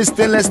customized Guinness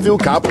stainless steel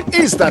cup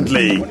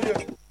instantly.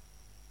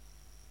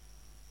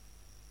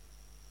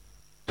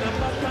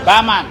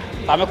 Barman,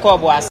 I'm a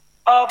cowboy.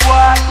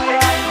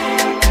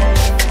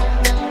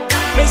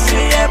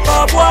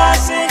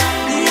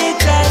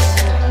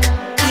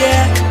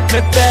 Me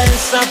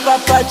pensa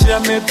papa jira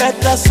me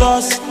better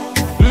sauce.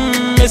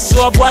 Me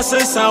so boise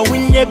san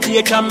winye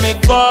bie ka me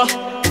go.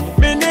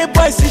 Me ne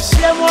boys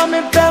share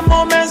me pe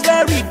moments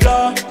very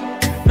dull.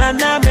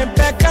 Na me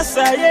pe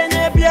kasa ye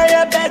ne bia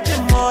ye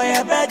bedimo.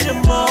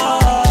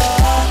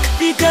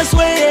 Because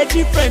we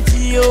different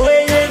yo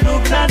we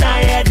look na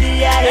ye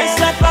dia ye.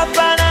 Esa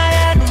papa na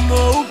ye no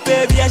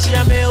baby a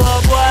share me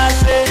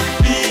boise.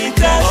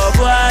 Because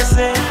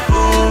boise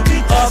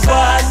because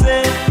what's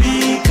it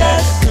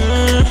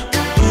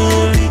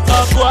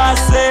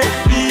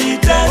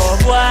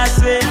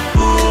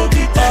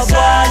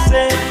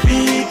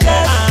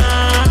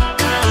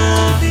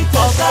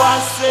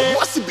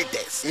be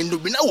this? In the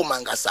Bina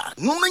Womangasa,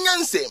 no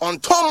manyanse on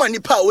Tom and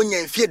Nipa when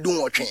you fear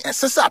doing watching and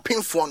Sasa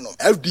pin for no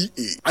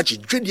FDA, actually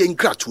dreading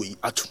gratui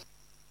at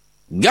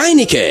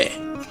Gainike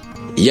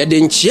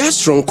Yadinchia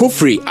strong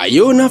kufri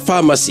Iona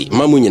Pharmacy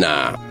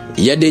Mamunina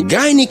Yade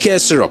Gainike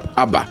syrup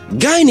Aba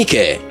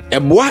Gainike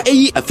Eboa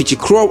eyi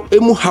afichikro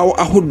emu haw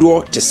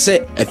ahodo te se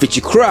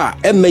afichikra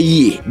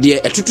emayi de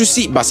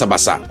etutusi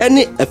basabasa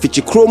ene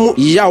afichikro mu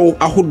yaw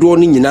ahodo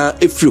ni nyina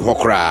efiri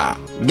hokra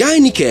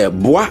Gainike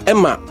boa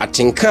ema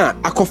atenka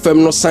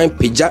akofem no san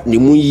peja ne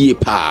mu yie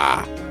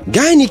pa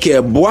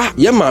Gainike boa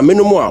yema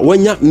menomu a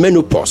wanya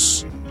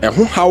menopause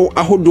Eho haw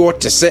ahodo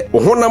te se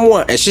ohonam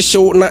a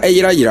ehyehyew na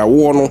eyira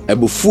wo no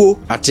abufuo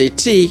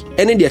atete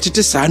ene de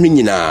atete saa no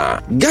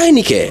nyina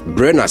Gainike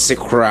brena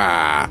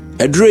sekra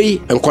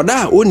Edrei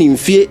enkoda oni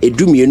mfie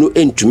edumienu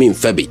entumi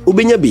mfabi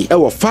obenya bi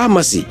ewo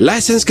pharmacy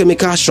license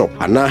chemical shop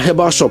ana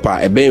herbal shop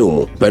a eben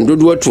mu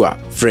pendodo atu a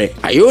fre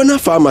Iona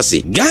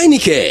Pharmacy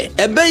Gainike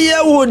ebeye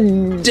wo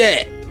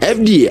de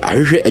FDA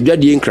ahwehwe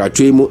adwadie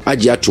nkratoe mu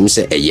age atum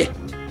se eye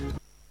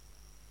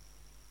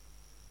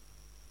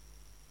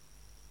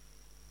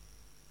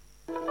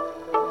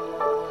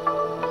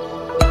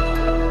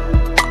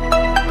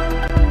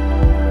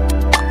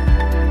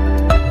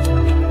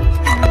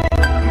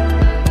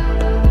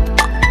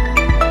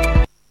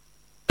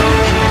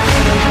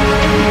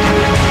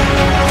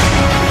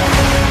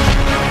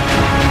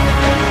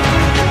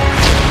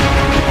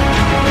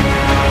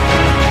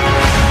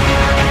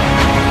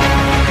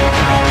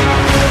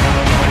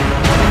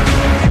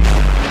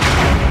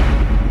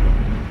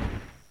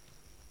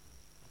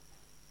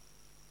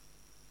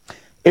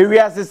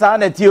Ewiase saa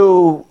na tie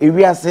o,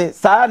 ewiase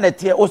saa na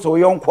tie o so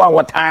yonko a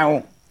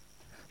wotan.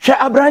 Hwe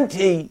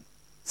abrante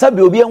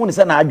sabe obi ehunu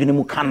se na adwene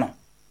mu ka no.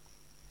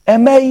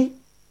 Emai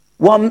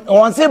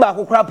won se ba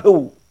kokra pe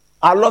o.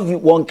 I love you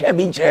one can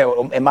be chair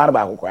e man ba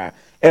kokra.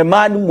 E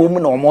man mum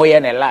na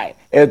omoye ne lie.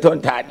 E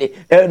tontade,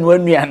 enu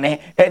anuane,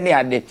 ene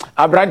ade.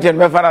 Abrante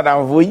me fa na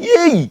danfo.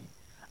 Yey.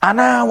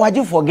 Ana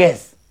waje for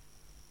guess.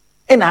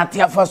 E na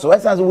atia fa so.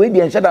 Esanso we bi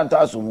enhye dan to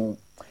asomu.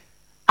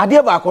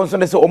 Ade ba konso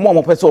ne se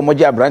omo pese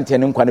omoje abrante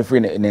ne nkwane free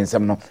ne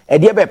nsem no. E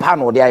de be pa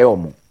na ode aye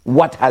omo.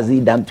 What has he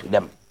done to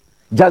them?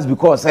 Just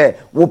because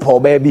wo pa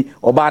baby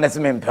oba na se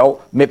me mpel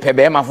me pe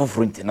be ma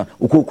foforo ntino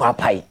ukokwa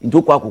apai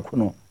ntokwa akuku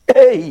no.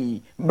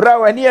 Hey,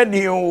 brawa ni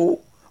ani o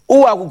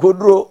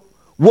akukodro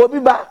wo bi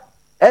ba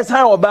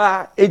esan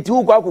oba enti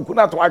ukwa akuku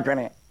na to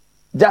adwene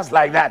just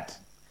like that.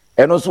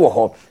 Eno so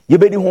ho ye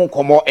bedi ho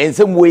komo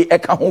ensem we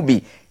eka ho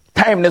bi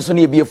time ne so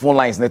na ye phone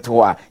lines ne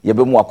to a ye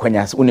be mu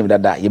akwanya se unim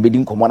dada ye bedi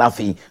nkomo na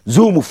afi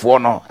zoom fo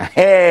no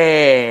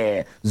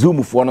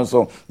zoom fo no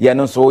so ye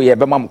no so ye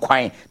be mam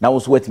kwan na wo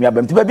so watimi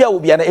abam ti ba bia wo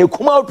bia na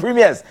Kumawood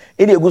Premieres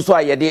ene egu so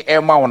a ye de e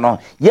ma wo no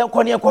ye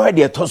nkɔ ne kɔ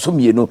de to so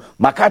mienu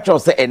maka cho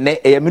se ene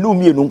e me no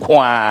mienu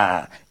nko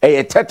a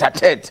e tete a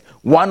tete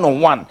one on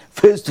one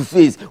face to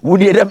face wo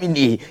ne da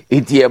mini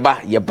enti ye ba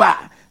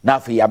na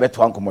afi ya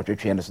beto ankomo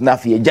twetwe no so na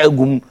afi ye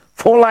jagum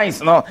phone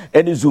lines no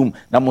any zoom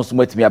na mo so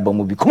matimi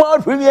abamu bi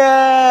Kumawood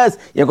Premieres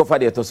ye go fa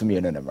de to so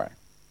mienu na bra.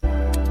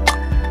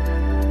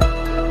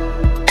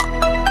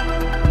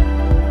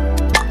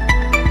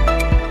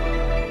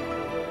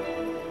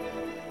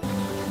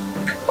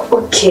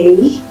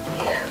 Okay,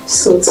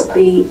 so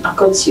today I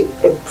got you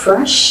a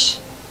brush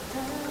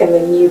and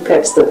a new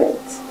pepsodent.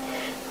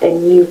 A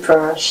new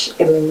brush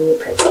and a new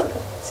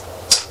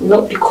pepsodent.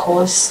 Not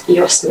because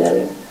you're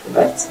smelling,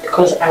 but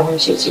because I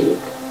want you to look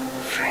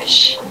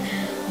fresh.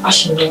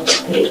 As you know,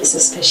 today is a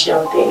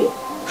special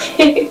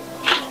day.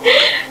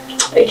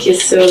 Okay,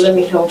 so let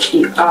me help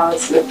you out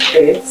with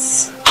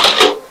this.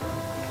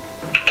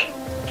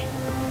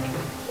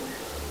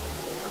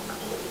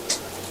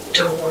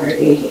 Don't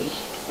worry.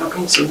 You're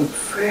going to look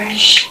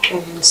fresh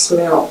and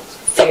smell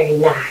very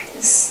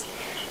nice.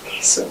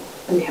 So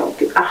let me help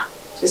you.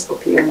 Just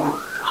open your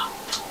mouth.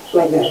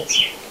 Like that.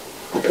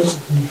 Open.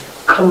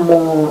 Come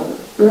on.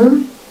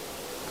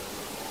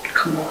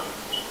 Come on.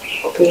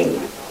 Open your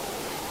mouth.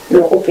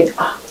 No, open.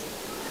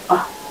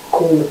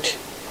 Good.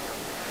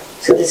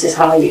 So this is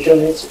how you do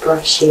it.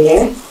 Brush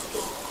here.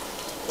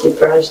 You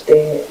brush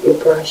there. You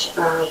brush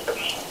up.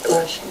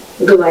 Brush.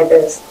 Do like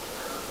this.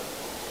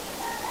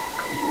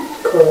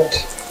 Good.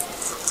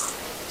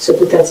 So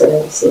put that so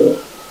let me see.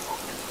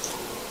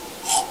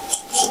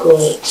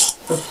 Good.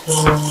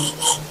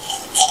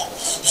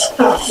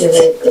 You're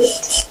very good.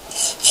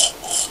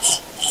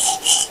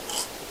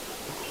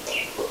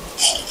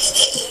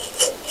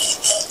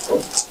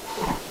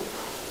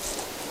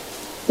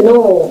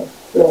 No.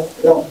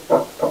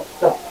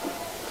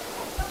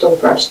 Don't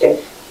brush there.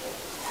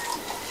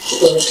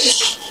 Good.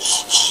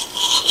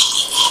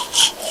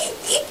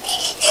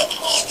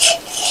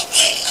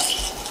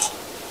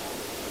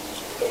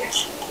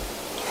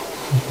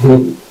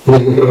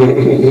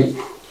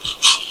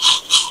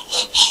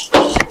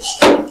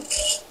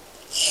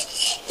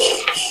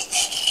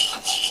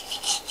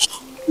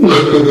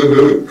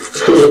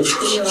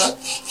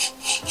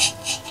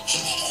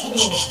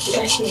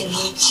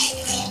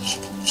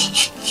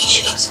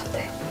 She knows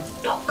something.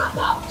 Don't come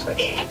out,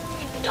 okay?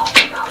 Don't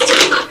come out.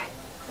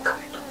 Come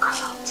in, don't come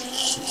out.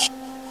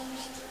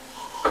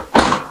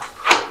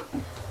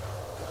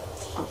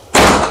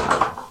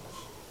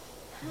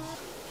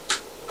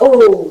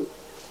 Oh,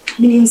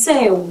 meaning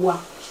say what?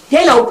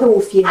 Then I'll pay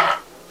with you.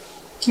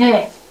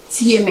 Eh,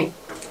 see me.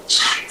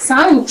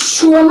 San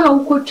sure na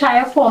uko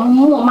try for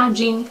more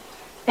imagine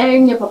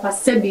enye papa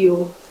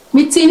sebio.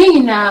 Mitini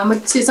na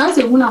mtisa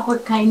se una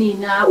hot kaini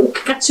na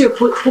ukikache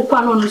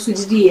pokwa no so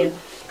didie.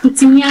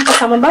 Ntimi aka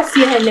sama ba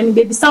fie hele me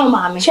baby sa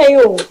ma me.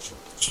 Cheyo.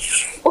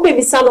 O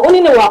baby sa no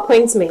only no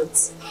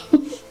appointment.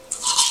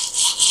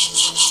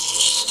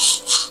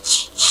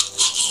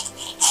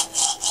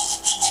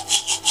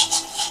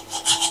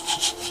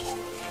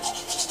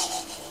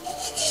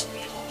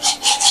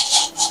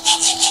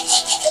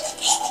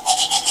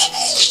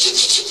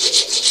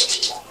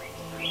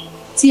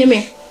 See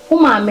me. O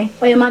mama,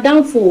 oya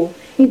madam fo.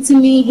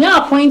 Ntimi here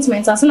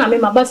appointment as na me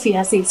maba fie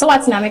ase. So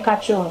what na me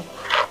catch you?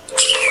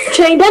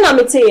 Train then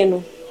I'm telling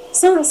you.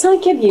 San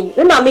kebim.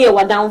 Me mama ye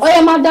wadam.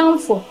 Oya madam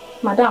fo.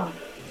 Madam.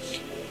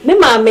 Me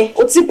mama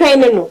o ti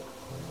pen no.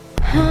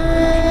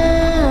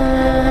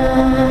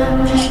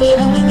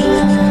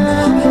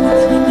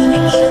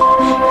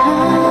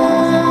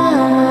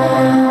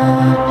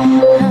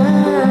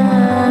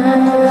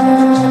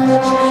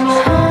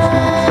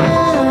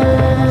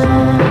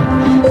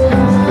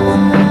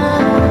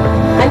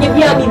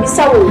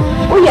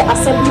 Oh, you're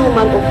assembly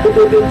woman of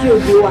the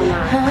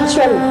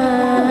Actually,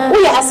 oh,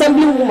 you're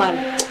assembly woman.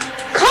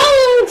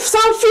 Come,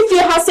 some 50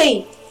 has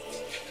say.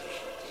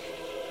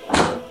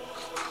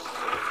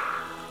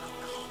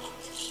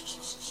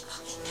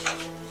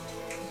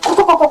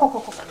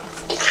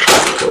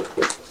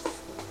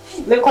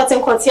 Me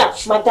cut ya,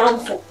 madam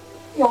for.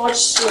 You're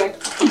sure.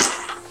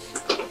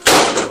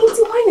 It's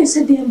why you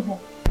said them.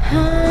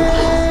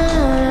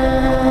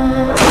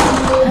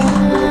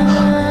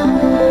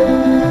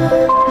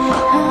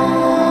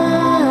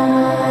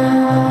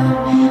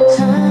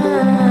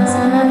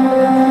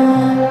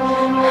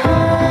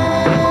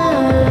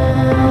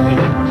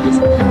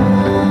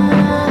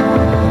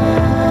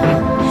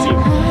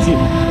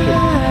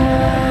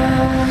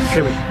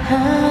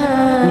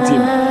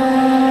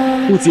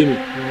 Who tell me?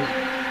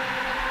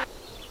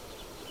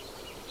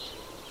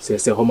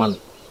 Say Homan.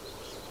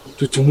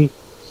 Tutumu.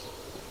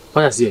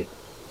 What I say?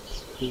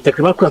 The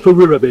crema crap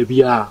over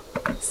baby.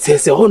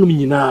 Say Honum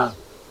Yina.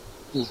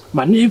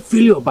 My name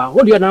feel about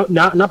what you are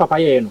now, Papa.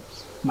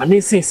 My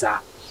name says, sir.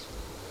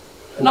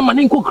 Now my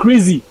name go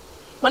crazy.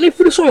 My name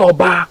feel so your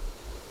bar.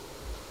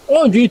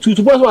 Oh, do you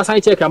to boss I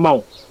check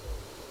amount?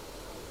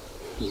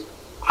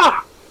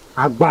 Ah,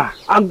 Agba.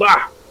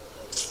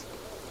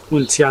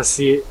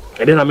 Untiasi,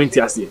 I didn't mean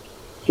Tiasi.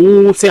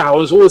 Who say I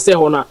was say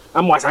honor,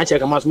 I'm was I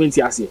check amount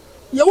Tiasi.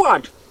 You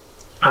what?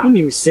 When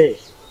you say,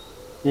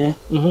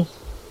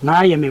 now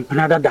I am in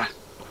Panada.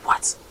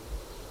 What?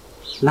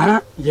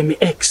 Now you me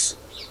ex.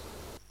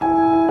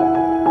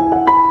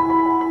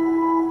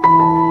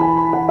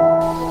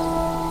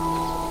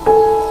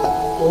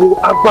 Oh,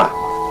 Abba.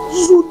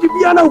 So the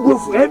Biana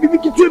Wolf, every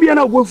big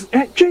Biana Wolf,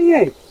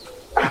 Chey.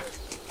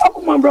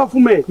 Aku mambra for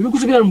me. Me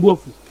kusi biana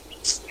mbofu.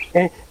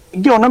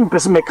 Girl na me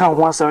pese me kan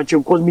ho asa che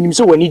because minim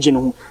se wani gye ne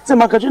ho. Se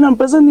maka che na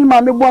pese ni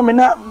ma me bo me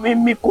na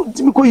me ko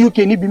UK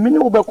ni bi me ne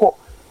obekọ.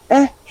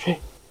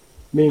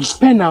 Me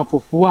pena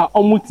fofo a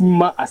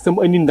omutima asem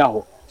ani nda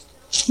ho.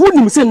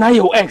 Wonim se na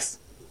your ex.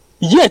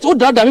 Yet o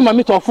dada me ma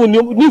me to phone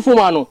ni phone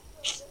ma no.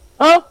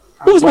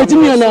 Who's my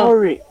team na?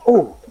 Sorry.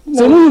 Oh.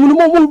 Se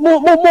mo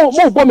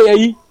bo me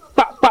yi.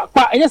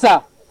 Pa enye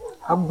sa.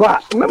 Agba.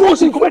 Me mo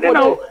sin ko de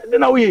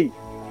na wo yi.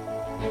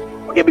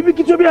 Okay, bibi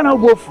kitu bia na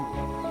obofu.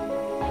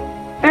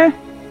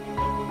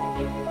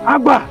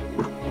 Agba.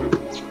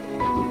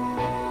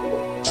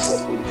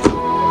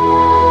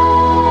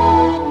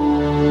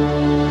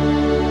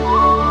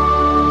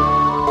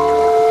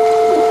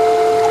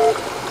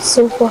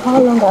 So for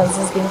how long has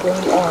this been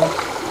going on?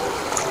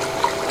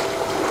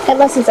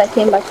 Ever since I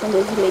came back from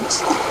the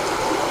village.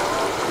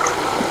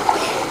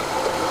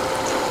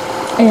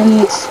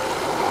 And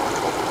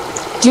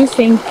do you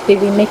think they've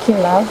been making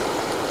love?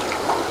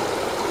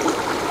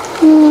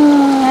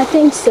 I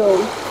think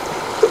so.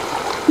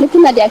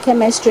 Looking at their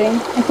chemistry,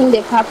 I think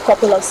they've had a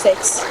couple of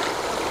sex.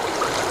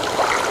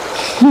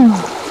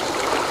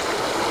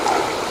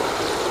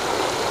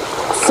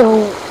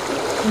 So,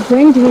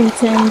 when do you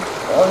intend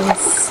on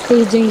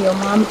staging your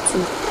mom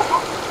to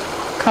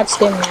catch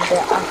them in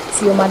the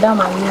act? Your madam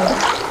and me.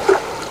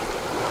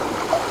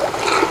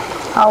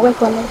 I'll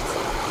work on it.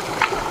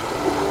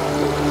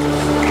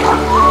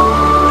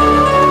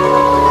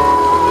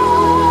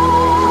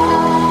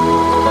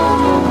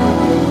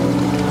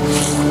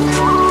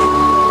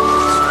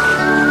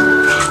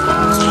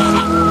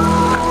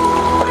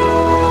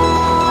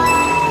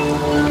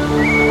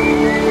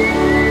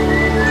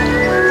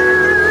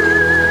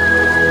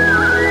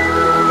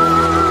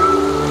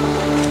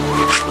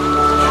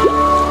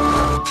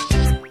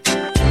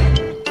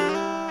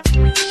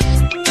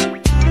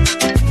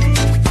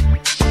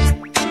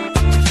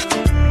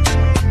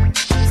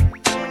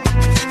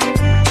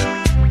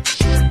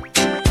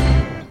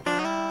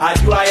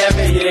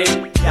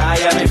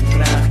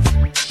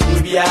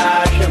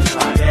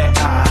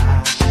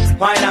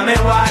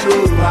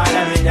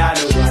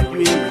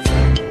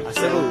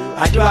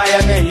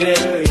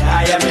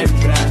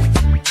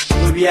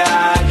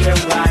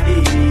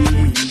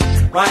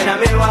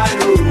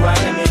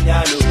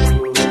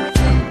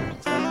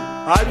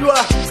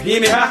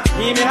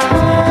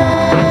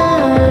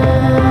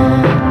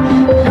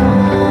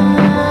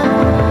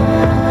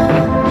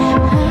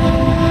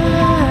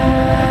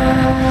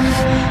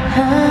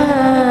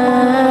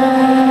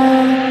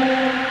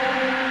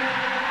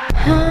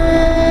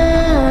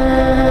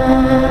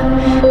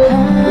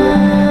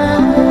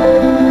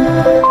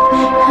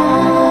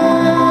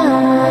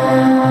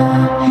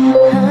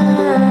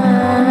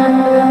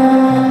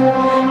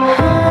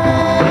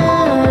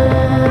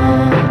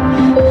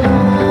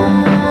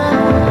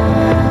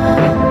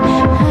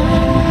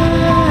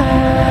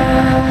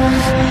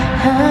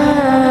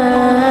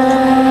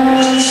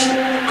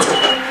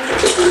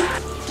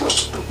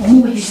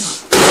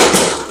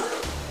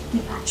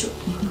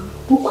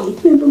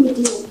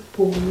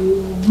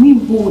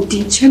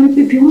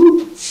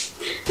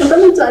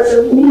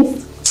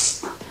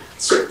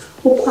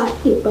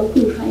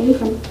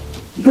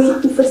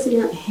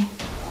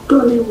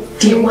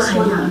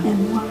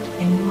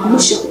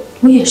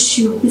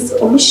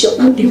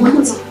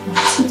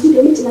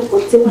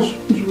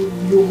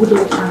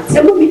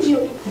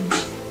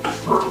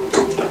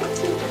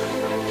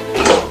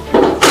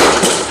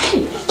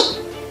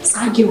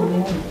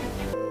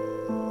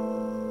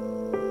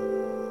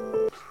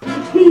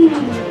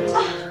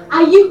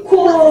 Are you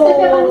cool?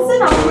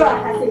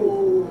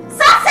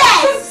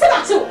 Success!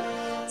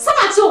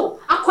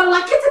 Macho, I call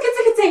like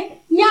kitty,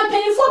 Nya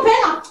paying for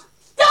Bella.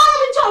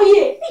 Don't tell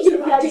ye.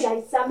 You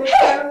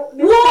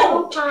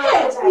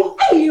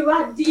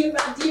are dear.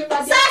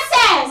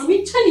 Success!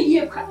 We 20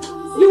 years.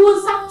 You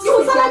will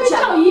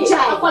tell ye.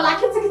 I call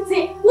like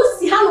kitty. Who's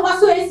the hand was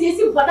so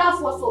easy, but that's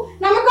for so.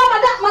 Now, my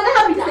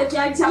mother, you will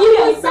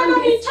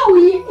tell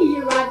ye.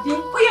 You are dear.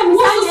 We are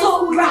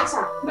so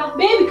rata. But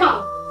baby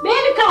come,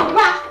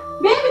 back.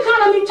 Baby come,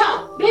 let me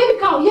tell. Baby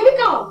come, here we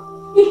go.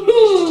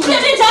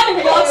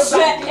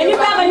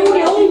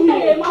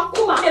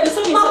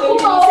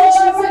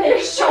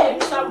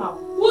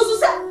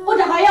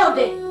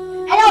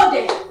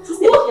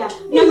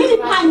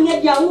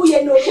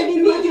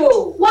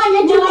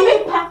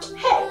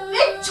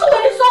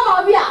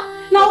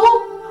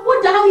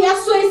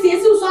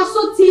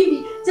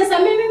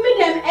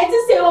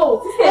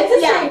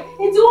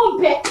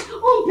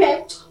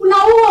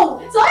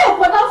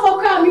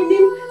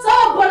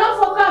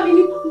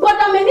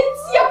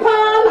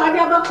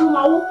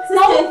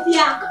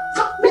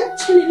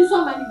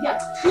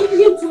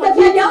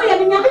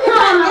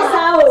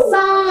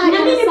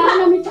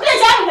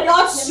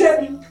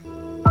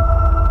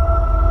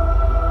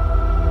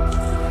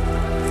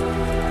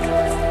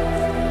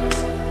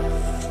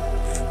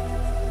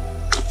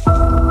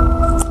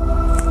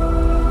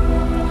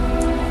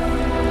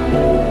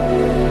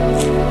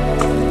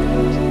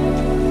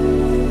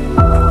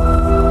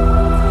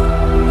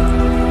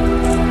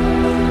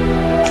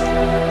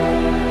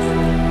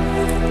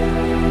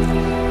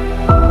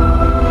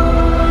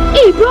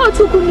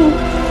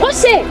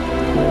 What's it?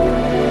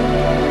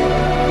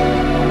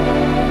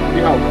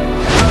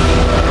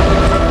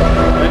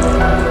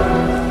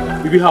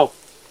 Bibi how?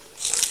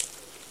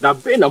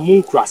 That Ben a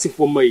moon crossing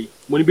for me,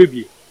 money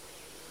baby.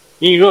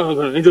 You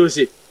know, I don't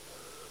say.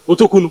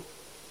 Otokunu.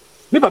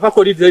 Me papa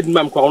called it dead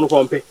man crown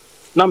pompe.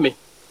 Na me.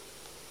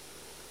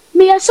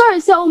 Me are sorry,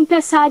 say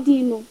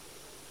Sadino.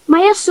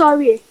 My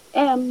sorry,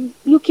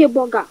 UK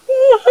Boga.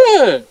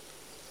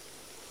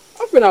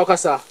 Up in our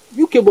casa,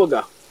 UK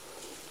Boga.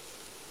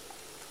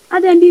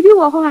 Adan bibi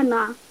wo ho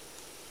ana.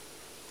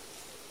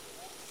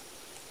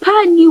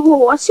 Pa ni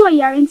ho o se o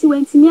yare nti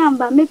wentimi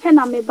amba me pe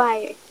na me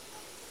bae.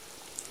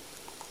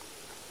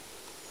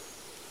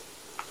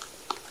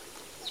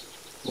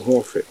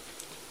 Mo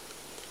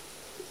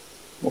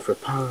fe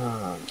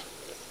pa.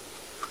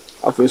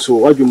 Afa so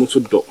wadwe mu so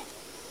do.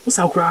 Wo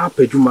san kra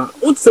padwuma.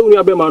 Wo tse woni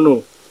abema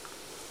no.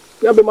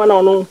 Ya bema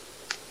na no.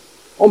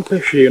 On pe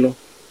hwe no.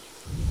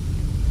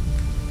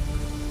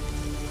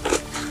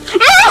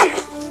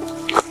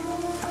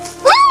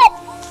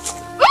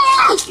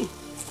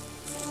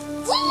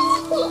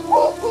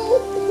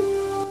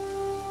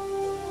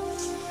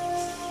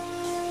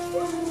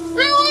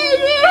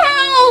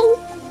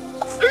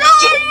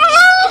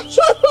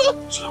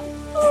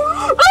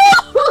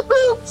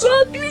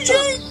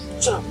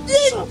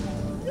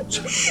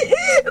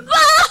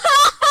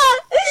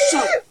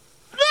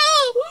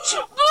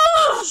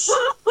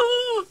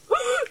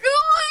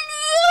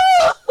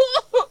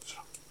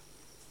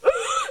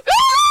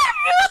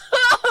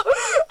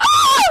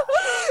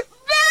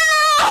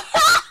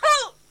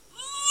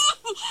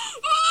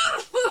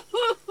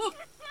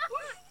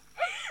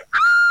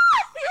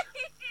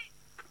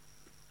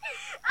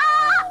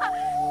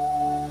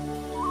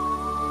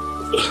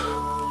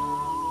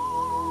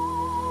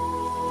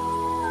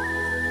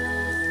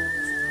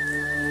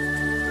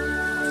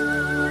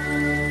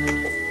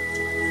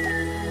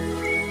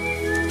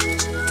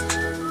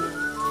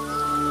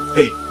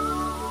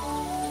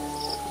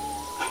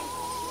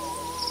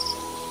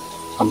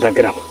 I'm done.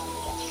 Get up.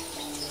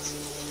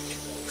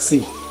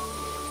 See,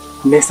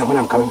 next time when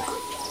I'm coming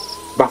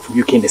back from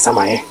UK in the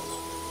summer,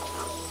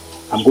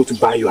 I'm going to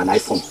buy you an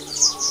iPhone.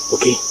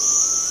 Okay?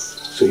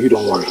 So you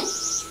don't worry.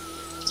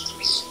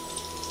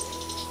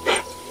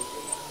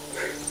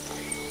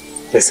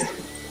 Listen.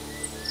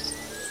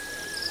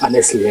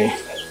 Honestly,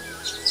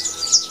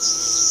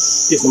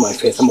 this is not my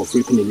first time of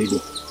raping a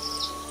lady.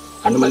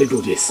 I normally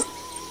do this.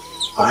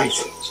 Alright?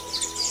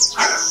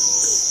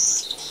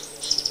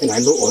 And I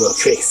know all your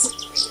tricks.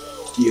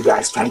 You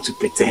guys trying to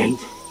pretend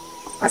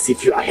as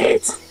if you are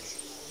hurt.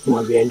 You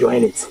must be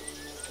enjoying it.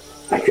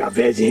 Like you are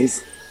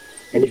virgins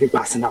and even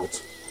passing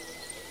out.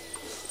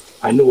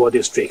 I know all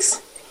these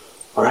tricks.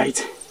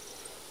 Alright?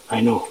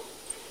 I know.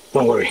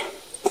 Don't worry.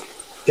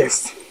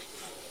 Just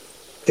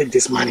take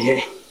this money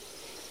here.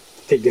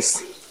 Take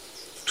this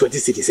 20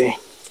 cities here.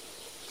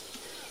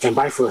 And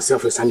buy for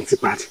yourself a sanitary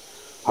pad.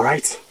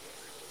 Alright?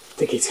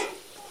 Take it.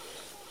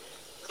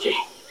 Okay.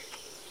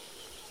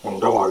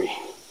 And don't worry.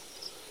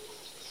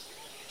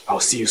 I'll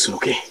see you soon,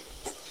 okay?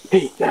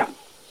 Hey, there.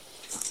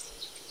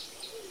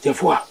 Viens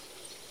voir.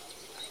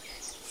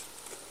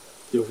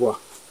 Viens voir.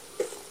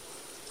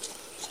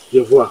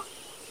 Viens voir.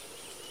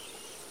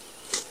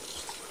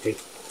 Hey.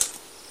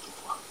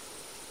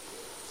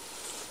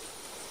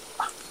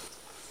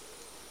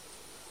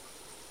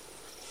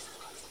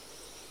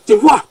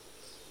 Viens voir.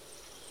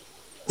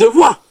 Viens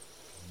voir.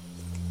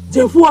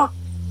 Viens voir.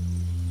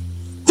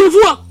 Viens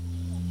voir.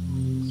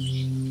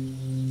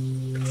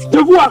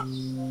 Viens voir.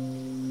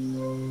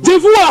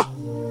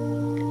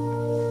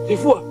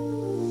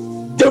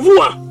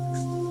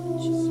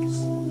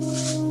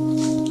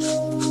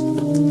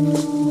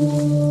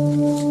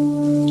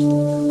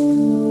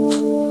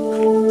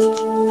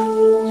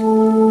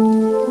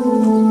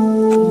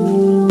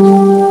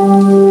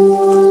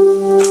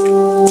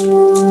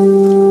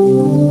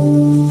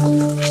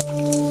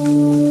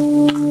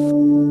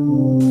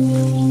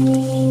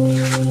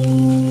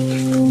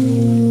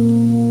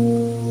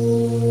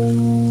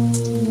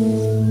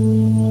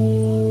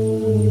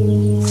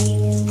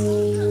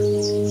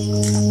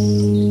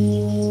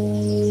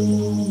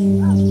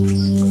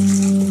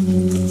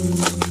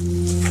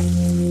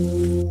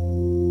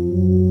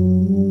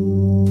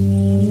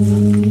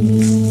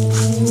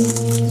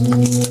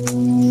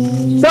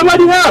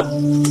 Somebody help!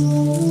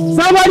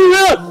 Somebody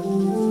help!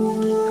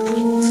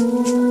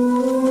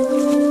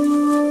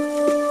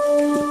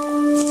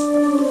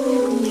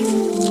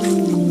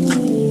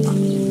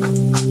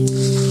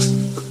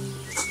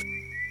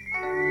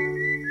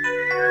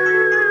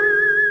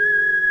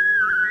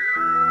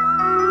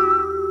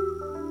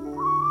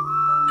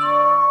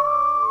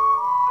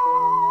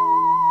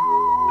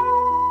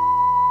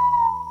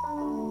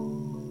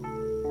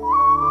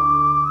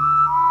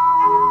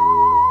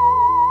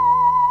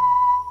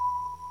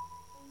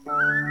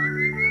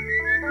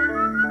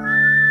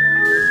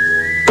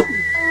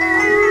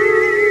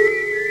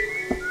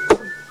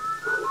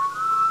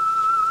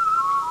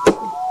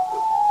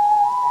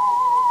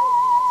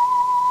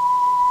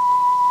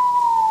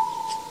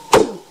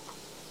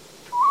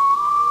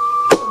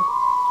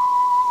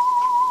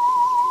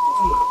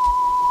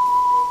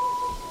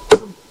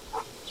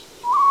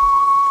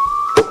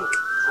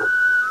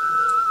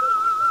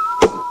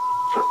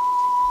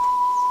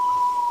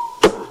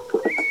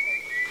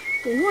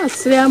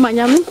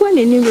 Manyam kwa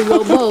nini we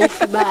go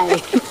both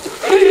by.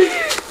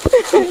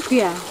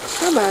 Yeah,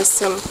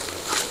 abasem.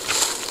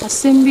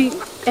 Asembi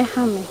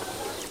ehame.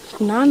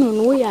 Nanu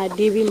no ya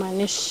debi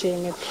maneshe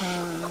me pa.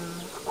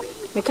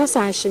 Me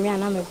kasa anhwe me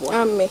ana me bo.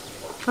 Ame.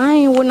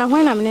 Ai wo na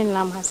hwan na me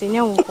nlam ha se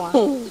nya wo kwa.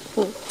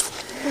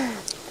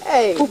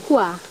 Eh.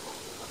 Ukwa.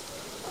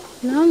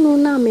 Nanu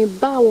na me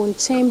ba wo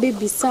nchen be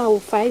bisa wo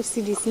 5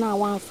 cedis na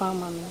wan fa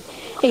ma me.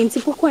 Eh nti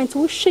pokwa nti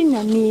wo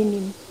hwenya ni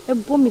enim.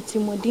 Ebo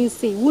mitimodin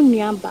say wo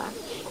nuamba.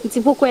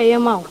 Nti pokwa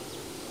yema wo.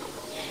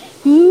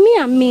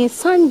 Me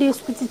Sunday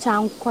school teacher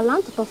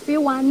ankola to fe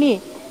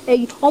wane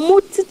eh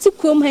omo titi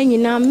krom ha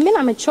nyina me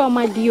na me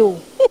choma dio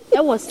e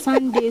was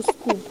Sunday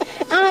school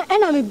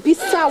and me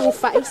bisa wo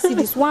 5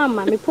 cedis one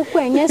ma me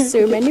pokwa enye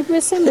ceremony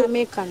person na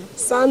me kan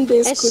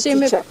Sunday school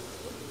teacher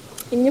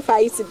inye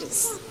 5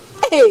 cedis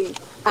hey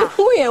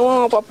who ye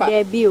won papa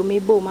there be o me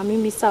bo ma me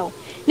bisa wo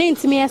na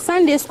ntimi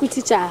Sunday school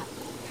teacher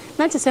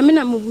na tese me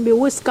na me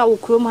wo ska wo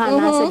krom ha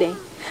na se den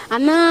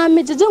ana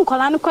me jeje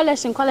nkola no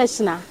collection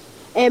na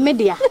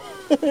media.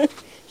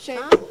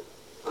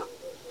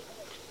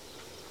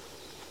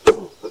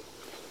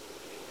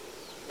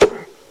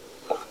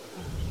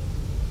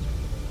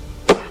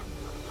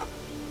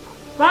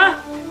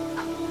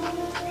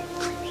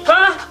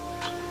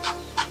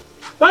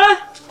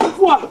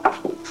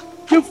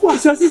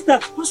 Your sister,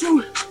 what's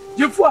wrong?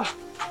 Jefua,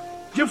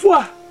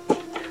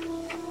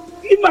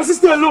 leave my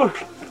sister alone.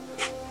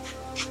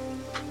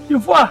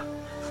 Jefua,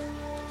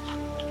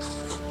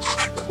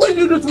 what did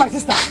you do to my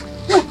sister?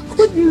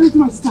 What did you do to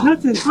my sister?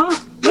 Nothing, huh?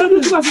 What did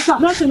you do to my sister?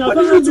 Nothing. What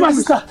did you do to my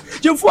sister?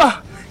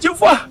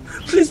 Jefua,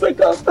 please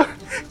wake up.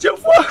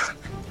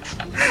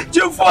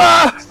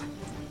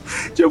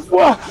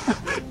 Jefua,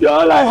 you're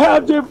all I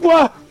have,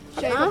 Jefua.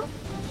 Huh?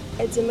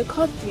 It's a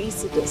call 3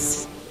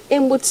 cedis.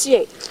 In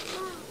Butchie.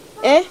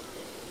 Eh?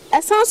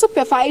 A sounds of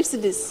 5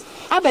 cedis.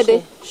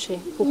 Abede.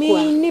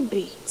 Me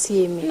nibi.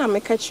 Tie me. Na me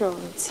catch you.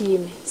 Tie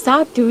me.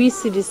 Start 3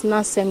 cedis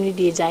na semni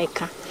de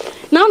jaika.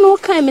 Now no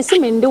kind me say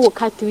me nde wo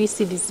ka 3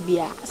 cedis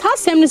bia. How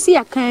semni see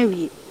ya kan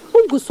wi.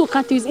 Who go so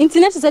ka 3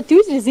 internet say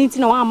 3 cedis internet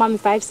na wa ma me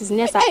 5 cedis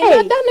nessa.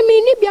 Hey, dan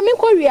me ni bia me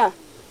korea.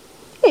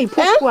 Hey,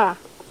 pokwa.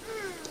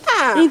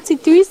 Inti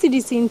 3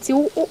 cedis inti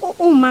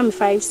o ma me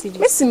 5 cedis.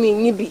 Mesi me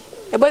ni bi.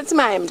 E bo ti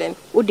ma am den.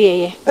 O de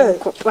ye.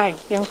 Right,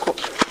 yanko.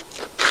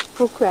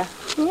 Pokwa.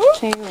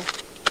 Chain.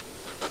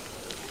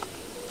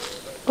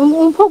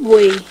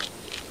 Boy.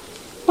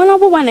 Wana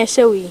bo wana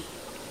shewi.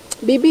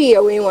 Bibi ye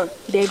we wan.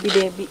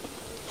 Debi.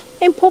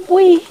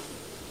 Boy.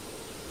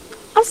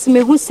 As me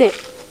who say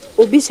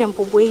obi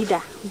boy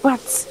da,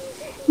 but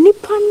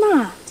nipa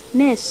na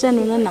ehye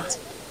no na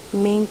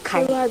men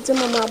kai.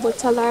 Mama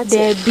botala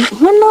Debi.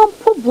 Wana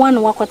pobo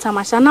na wakota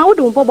masha na wo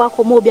de pobo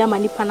akoma obi ama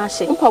nipa na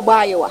hye. Pobo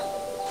ayewa.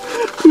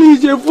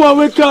 Please, Jefua,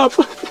 wake up.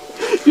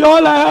 You're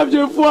all I have,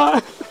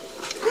 Jefua.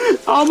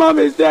 Our mom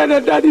is dead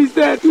and daddy is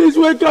dead. Please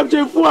wake up,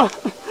 Jefua.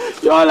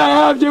 You're all I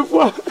have,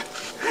 Jefua.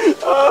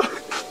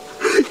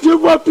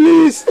 Jefua,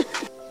 please.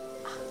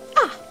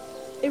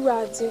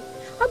 Iradi,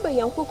 aba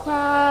yanko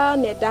kwa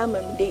ne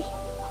damam dey.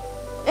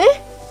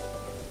 Eh?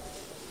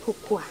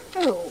 Pokwa.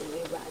 Oh,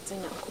 Iradi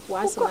yanko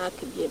kwa asma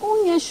akibie.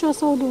 Onye sure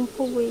so do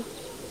mpowe.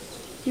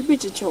 Bibi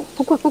chicho.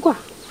 Pokwa.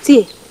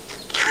 Tie.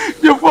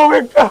 Jefua,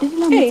 wake up.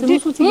 Hey,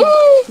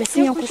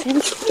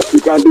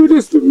 You can't do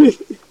this to me.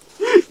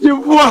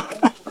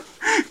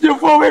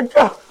 Jefua, wake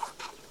up.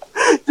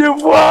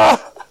 Jefua.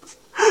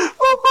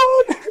 Oh,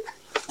 God.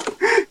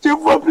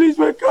 Jefua, please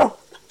wake up.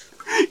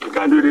 You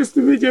can't do this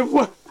to me,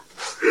 Jefua.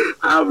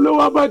 I have no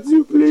one but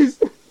you, please.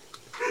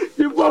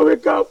 Jefua,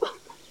 wake up.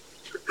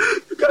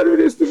 You can't do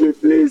this to me,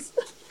 please.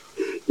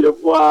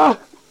 Jefua.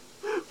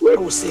 Where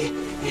will say?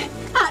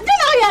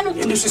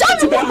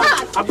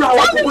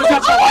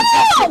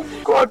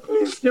 God,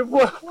 please,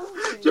 Jefua,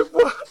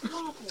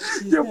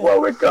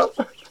 wake up.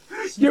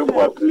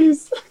 Jefua,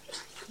 please.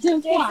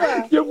 Jefua,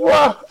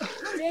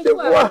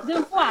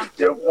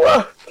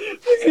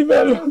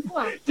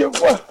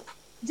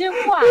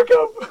 wake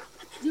up.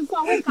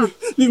 Wake up.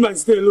 Leave my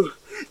stay alone.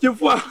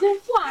 Jefua,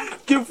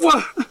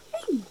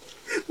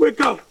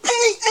 wake up.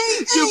 Hey,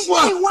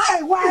 why?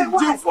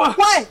 Jefua.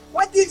 Why?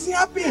 What is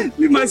happening?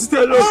 Leave my sister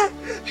alone.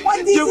 What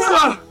is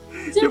happening?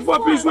 Jefua,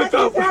 please wake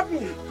up.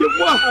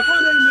 Jefua.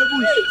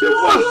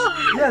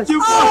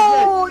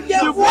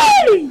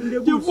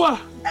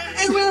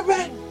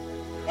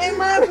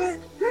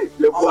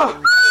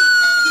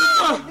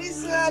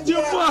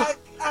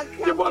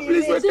 Jefua,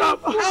 please wake up.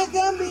 I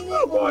can't believe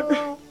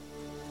it.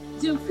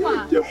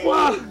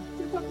 Jefua,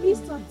 please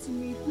talk to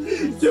me,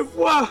 please.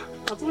 Jefua.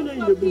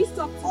 Please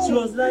talk to me. She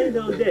was lying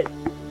down there.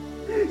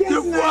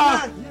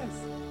 Jefua.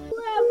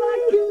 Whoever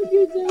killed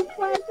you,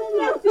 Jefua,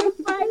 let him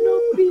find no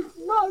peace.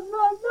 No.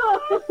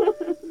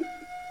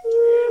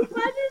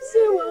 What is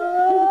she?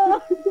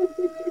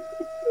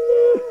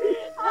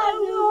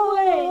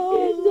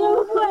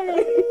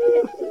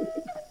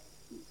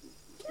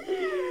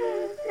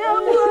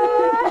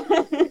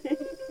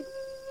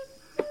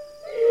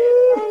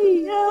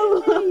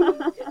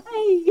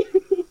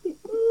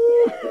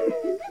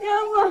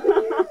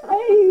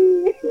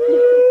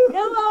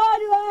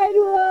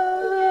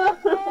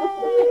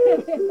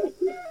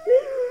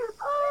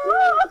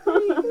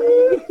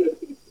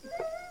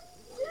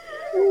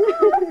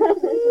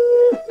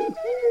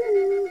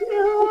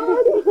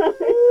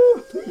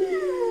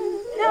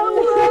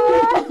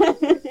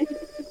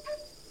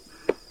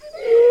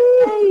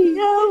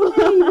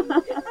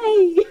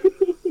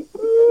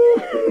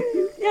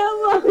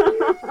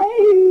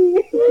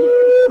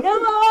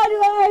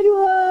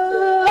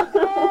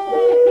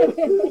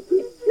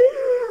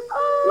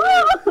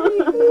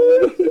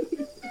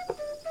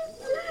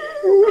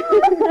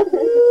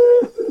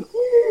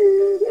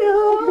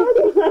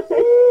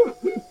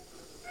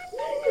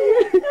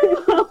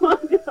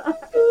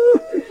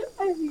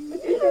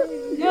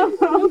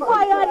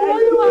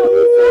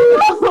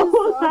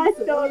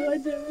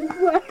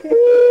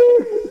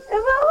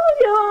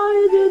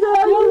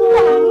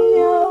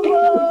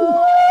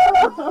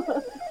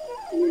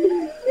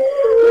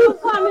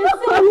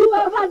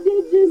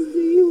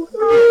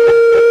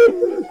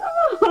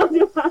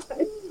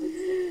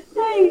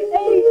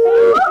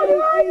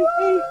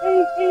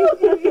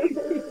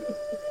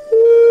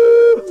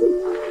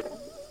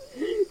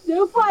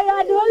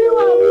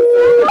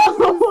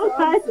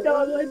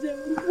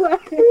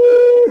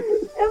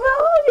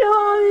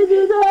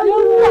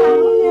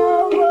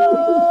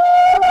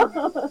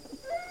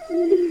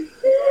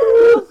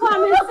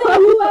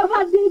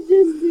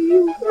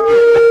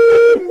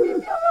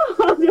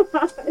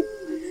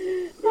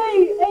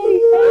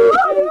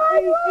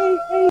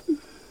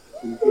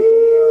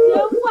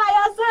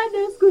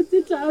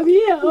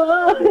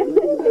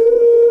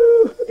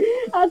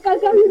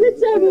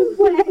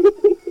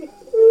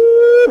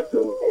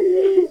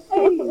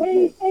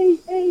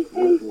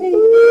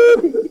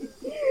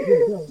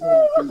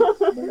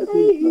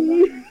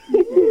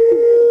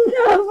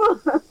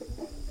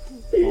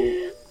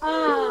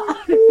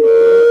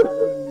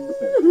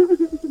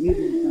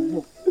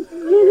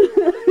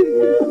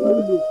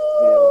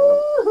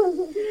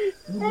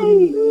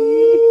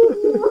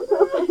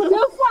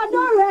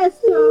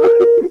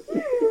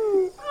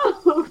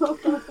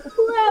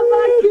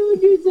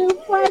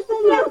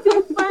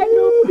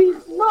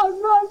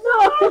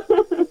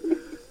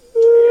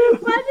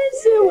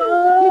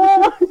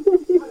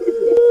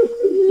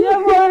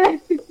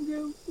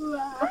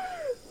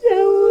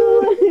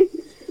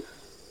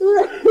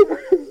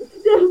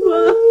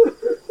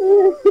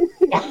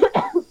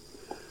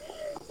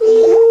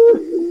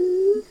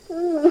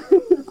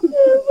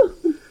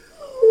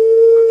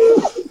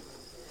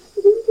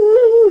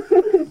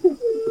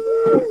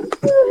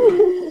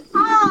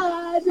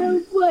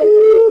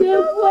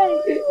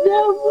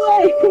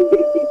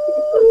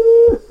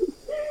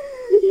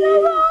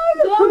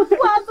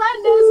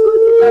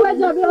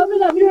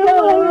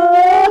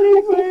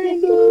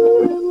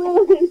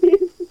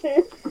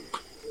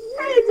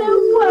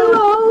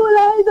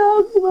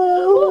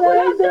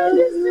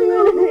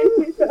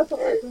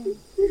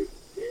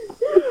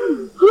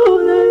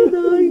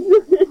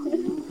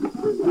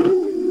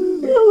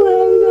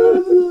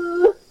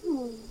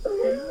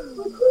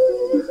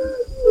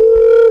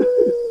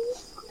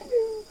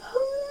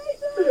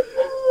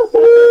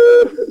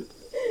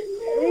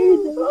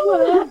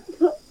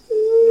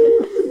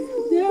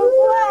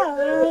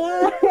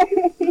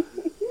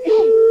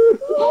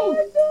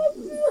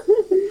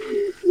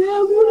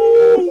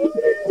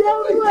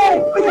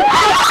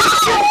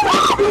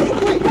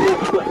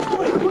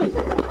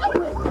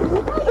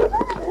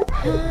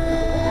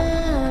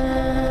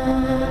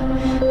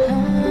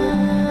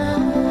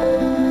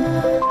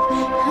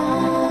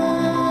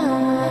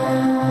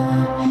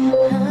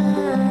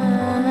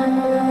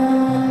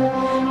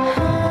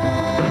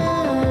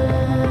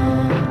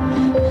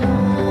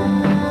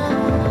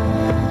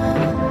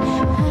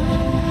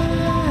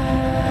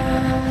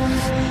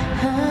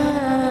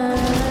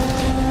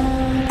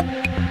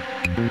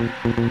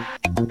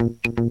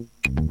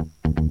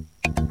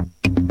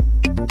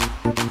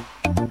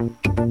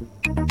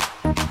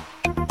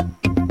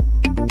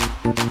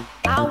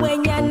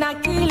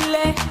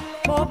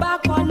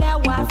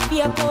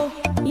 fieko.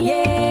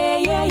 Yeah,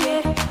 yeah,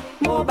 yeah.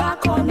 Moba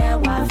kone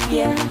wa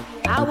fie.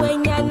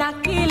 Awenya na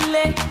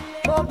kile.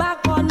 Moba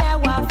kone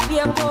wa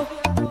fieko.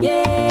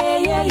 Yeah,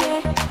 yeah,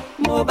 yeah.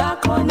 Moba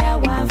kone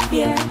wa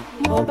fie.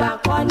 Moba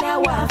kone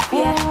wa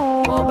fie.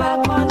 Moba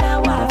kone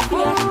wa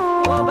fie.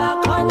 Moba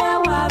kone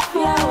wa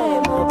fie.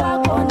 Moba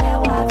kone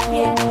wa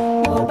fie.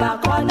 Moba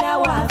kone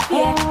wa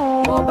fie.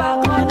 Moba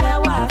kone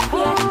wa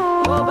fie.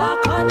 Moba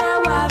kone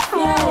wa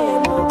fie.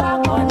 Moba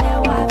kone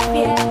wa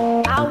fie.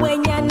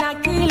 Awenya na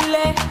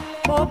kile.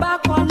 Moba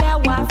kone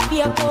wa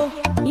fie ko.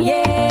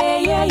 Yeah,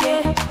 yeah,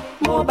 yeah.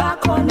 Moba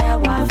kone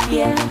wa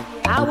fie.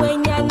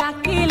 Awenya na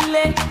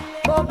kile.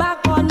 Moba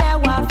kone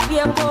wa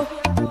fie ko.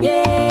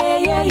 Yeah,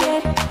 yeah,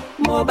 yeah.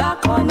 Moba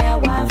kone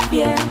wa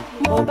fie.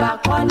 Moba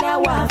kone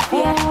wa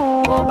fie.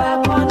 Moba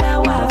kone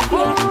wa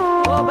fie.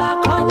 Moba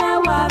kone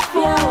wa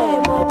fie.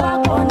 Moba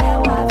kone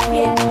wa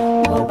fie.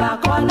 Moba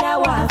kone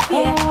wa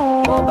fie.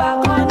 Moba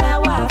kone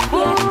wa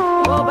fie.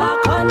 Moba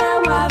kone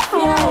wa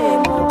fie.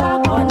 Moba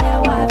kone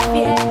wa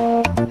fie.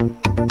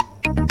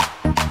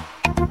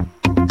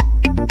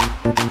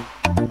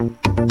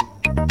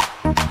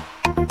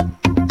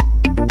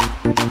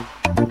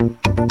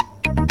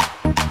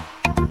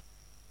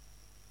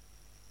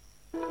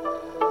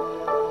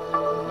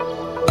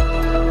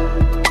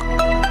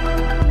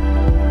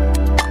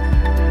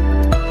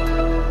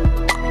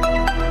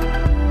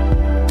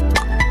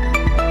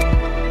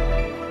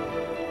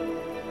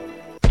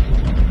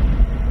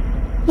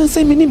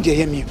 Say me name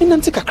dey me. Me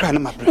nante kakra na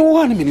mabre. No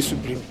one me ni so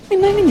brim. Me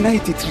na ni na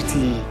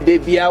ititriti.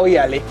 Baby a we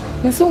yale.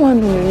 Me so one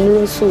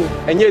no so.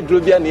 Enye duro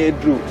bia na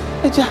eduro.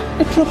 Eja,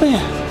 e problem ya.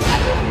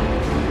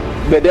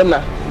 Bedem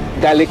na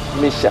garlic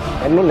mixture.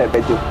 Eno na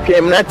bejo.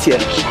 Hwem na tie.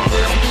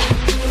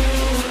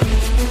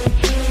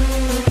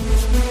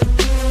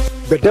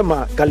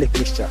 Bedema garlic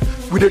mixture.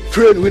 We the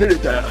train, we the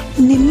tire.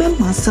 Ni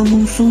mema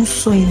samun sun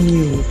so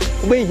ni.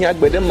 We hia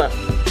bedema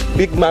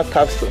Big Mac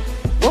capsule.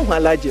 Won ho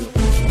alaje no.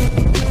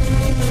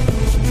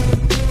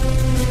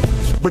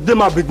 But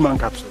them are big man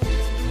capsule.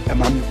 A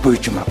man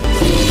bujuma.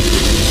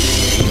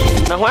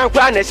 Na ho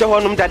ankwa na ehye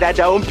honum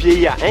dadaja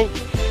ompie ya,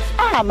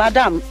 Ah,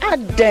 madam,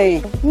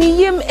 aden.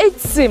 Mi yem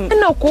etim.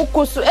 Na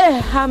kokoso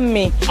ha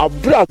me.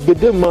 Abra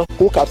bedema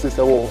ko capsules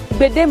e wo.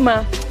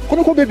 Bedema.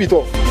 Kono ko baby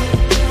to.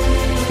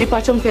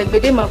 Ipa chompe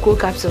bedema ko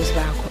capsules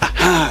ba ko.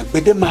 Aha,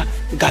 bedema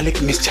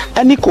garlic mixture.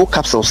 Any co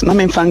capsules na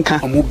me fanka.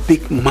 Omo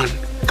big man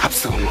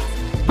capsule no.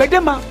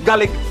 Bedema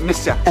garlic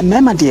mixture. And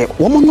mema dear,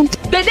 woman.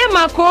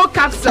 Bedema ko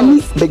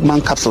capsules. Big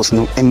man capsules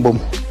no embom.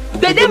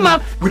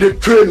 Bedema. We the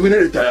train, we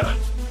the tire.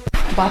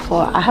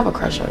 Buffalo, I have a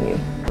crush on you.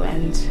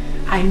 And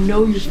I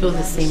know you feel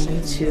the same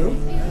way too.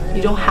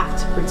 You don't have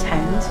to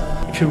pretend.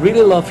 If you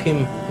really love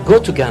him, go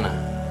to Ghana.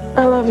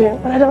 I love you,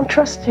 but I don't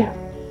trust you.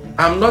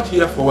 I'm not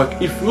here for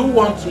work. If you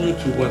want me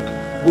to work,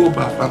 go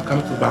bath and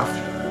come to bath.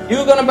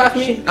 You gonna bath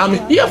me? I'm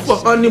here for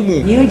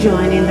honeymoon. You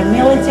joining the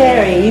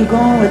military. You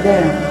going with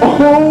them.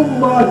 Oh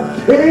my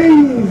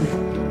days!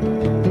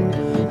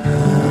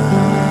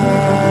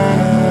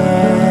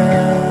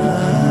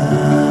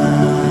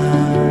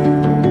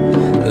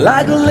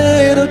 Like a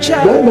little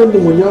child.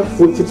 When you have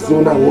 40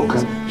 zone and walk,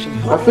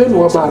 I feel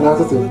no about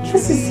another thing.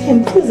 This is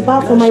him. Please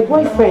bath for my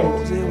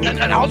boyfriend.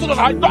 And also,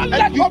 I don't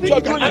let you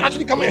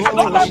actually come in. I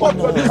don't like what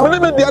you're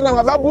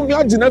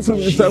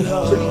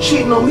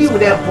Cheating on me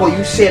with that boy,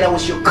 you said that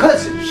was your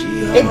cousin.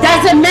 It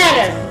doesn't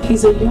matter.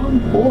 He's a young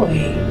boy.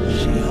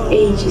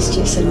 Age is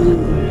just a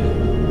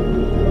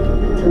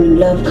number. So when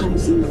love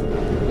comes in.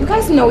 You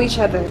guys know each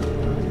other.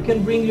 You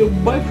can bring your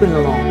boyfriend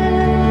along.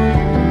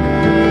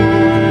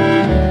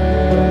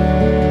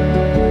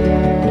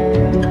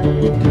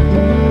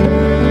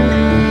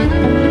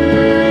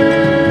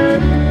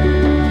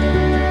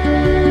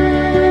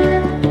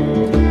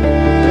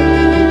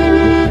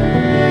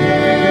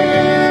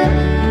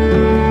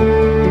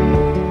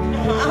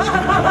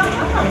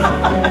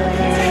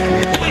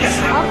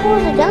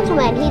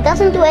 He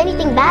doesn't do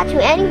anything bad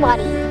to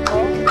anybody.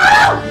 Oh!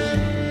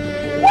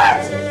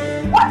 What?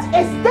 What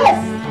is this?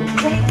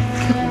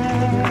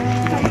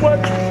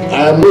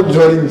 I am not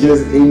joining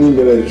just any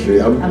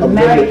military. I'm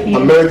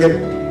American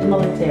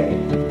military.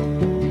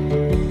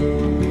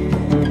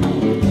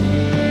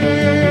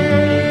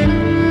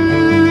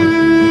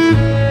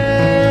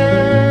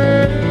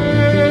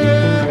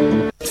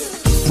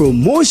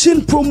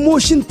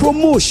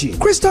 Promotion.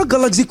 Crystal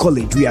Galaxy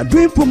College, we are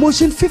doing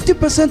promotion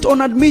 50%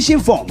 on admission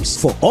forms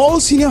for all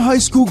senior high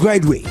school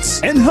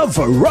graduates and have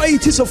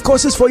varieties of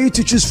courses for you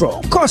to choose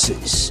from.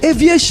 Courses: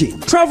 aviation,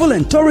 travel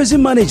and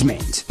tourism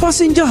management,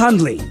 passenger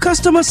handling,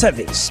 customer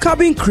service,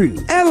 cabin crew,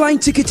 airline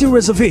ticketing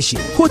reservation,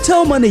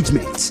 hotel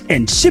management,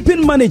 and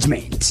shipping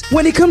management.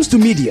 When it comes to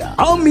media,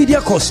 our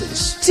media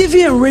courses: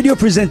 TV and radio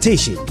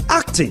presentation,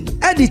 acting,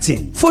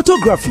 editing,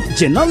 photography,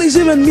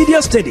 journalism and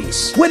media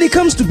studies. When it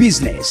comes to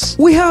business,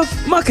 we have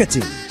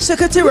marketing,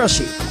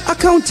 secretariatship,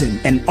 accounting,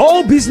 and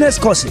all business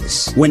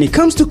courses. When it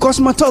comes to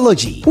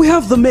cosmetology, we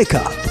have the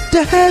makeup,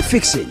 the hair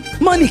fixing,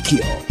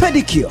 manicure,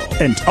 pedicure,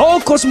 and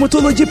all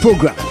cosmetology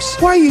programs.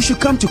 Why you should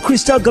come to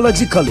Crystal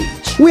Galaxy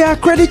College? We are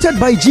accredited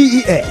by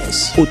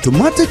GES,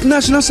 Automatic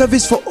National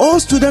Service for all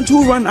students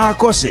who run our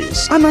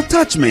courses. An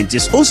attachment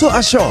is also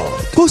assured.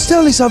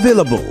 Postal is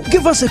available.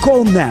 Give us a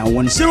call now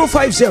on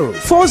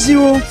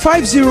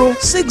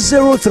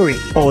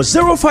 050-4050-603 or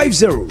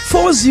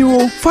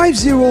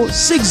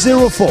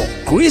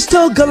 050-4050-604.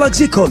 Crystal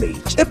Galaxy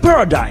College, a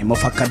paradigm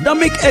of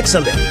academic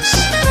excellence.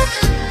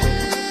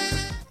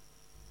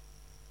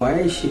 Why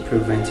is she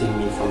preventing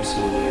me from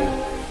seeing you?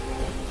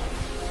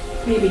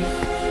 Baby,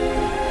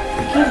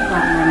 forget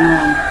about my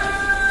mom.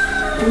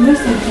 The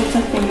most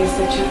important thing is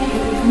that you're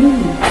here with me.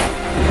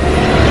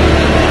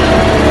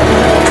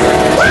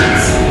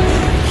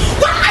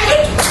 What are you?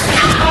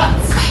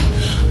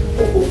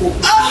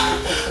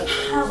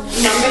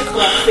 Mame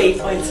Kura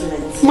Faith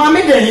Ointment.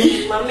 Mame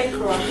Denny? Mame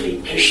Kura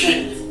Faith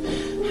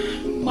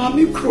Ointment.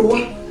 Mame Kura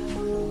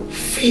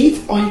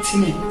Faith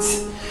Ointment.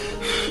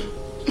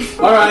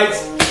 Alright,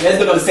 let's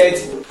go on set.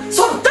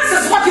 So this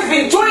is what you've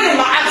been doing in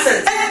my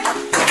absence.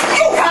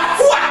 You have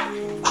what?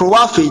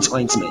 Krowa Faith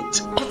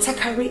Ointment.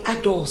 Otakari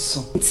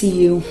Adoso.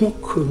 Tiye hu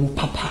krumu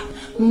papa.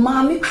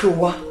 Mami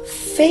Krowa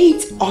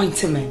Faith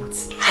Ointment.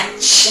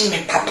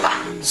 Achime papa.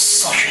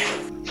 Sorry.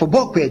 For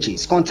bulk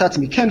purchase, contact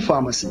me Ken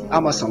Pharmacy,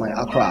 Amasamai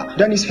Accra,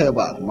 Dennis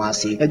Herbal,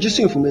 Kumasi,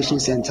 Ejisu Information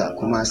Center,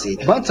 Kumasi,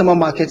 Bantama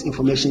Market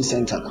Information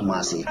Center,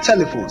 Kumasi.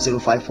 Telephone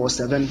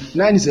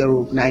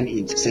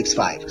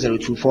 0547-909865,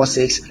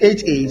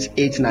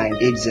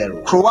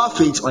 0246-888980. Krowa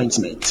Faith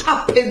Ointment.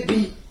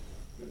 Baby.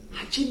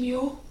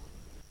 Hajimio.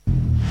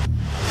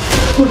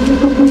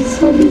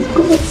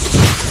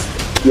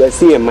 You are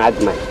still a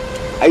madman.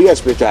 Are you a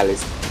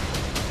spiritualist?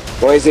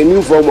 Or is a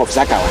new form of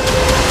Sakawa?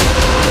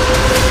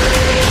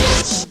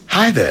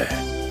 Hi there,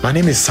 my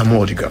name is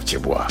Samuel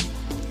Chebua,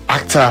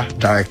 actor,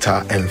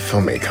 director, and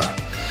filmmaker,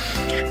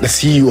 the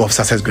CEO of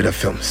Success Greater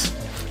Films.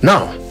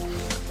 Now,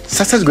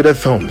 Success Greater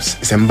Films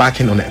is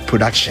embarking on a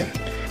production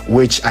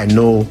which I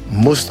know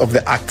most of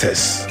the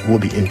actors will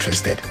be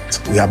interested.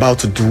 We are about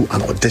to do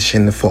an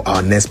audition for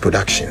our next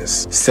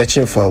productions.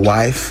 Searching for a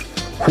wife,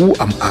 Who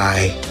Am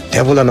I,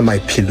 Devil Under My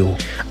Pillow.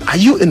 Are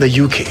you in the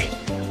UK?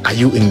 Are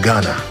you in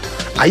Ghana?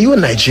 Are you a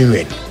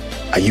Nigerian?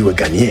 Are you a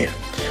Ghanaian?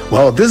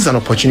 Well, this is an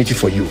opportunity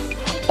for you.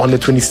 On the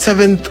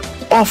 27th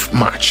of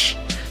March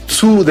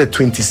to the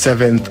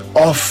 27th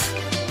of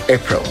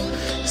April,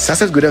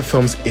 Success Greater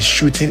Films is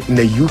shooting in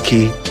the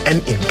UK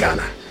and in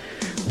Ghana.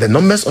 The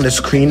numbers on the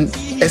screen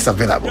is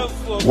available.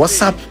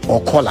 WhatsApp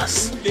or call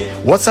us.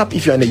 WhatsApp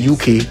if you're in the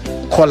UK,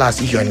 call us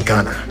if you're in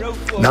Ghana.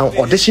 Now,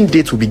 audition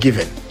dates will be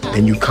given.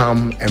 Then you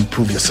come and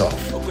prove yourself.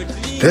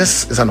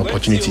 This is an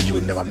opportunity you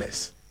will never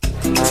miss.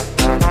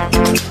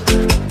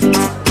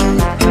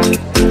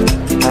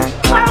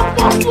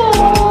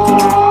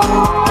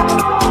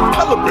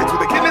 Celebrate with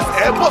the Guinness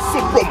Airport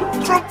Soup promo.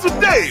 From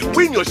today,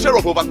 win your share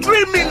of over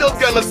 3 million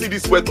Ghana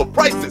cedis worth of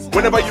prizes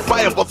whenever you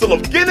buy a bottle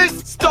of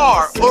Guinness,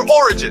 Star, or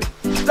Origin.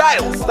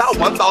 Dial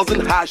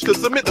 *1000# to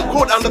submit the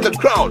code under the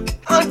crown,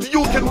 and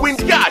you can win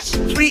cash,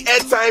 free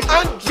airtime,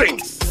 and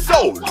drinks.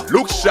 So,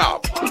 look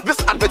sharp. This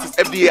advert is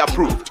FDA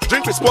approved.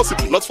 Drink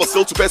responsibly, not for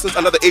sale to persons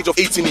under the age of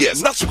 18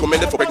 years. Not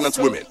recommended for pregnant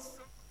women.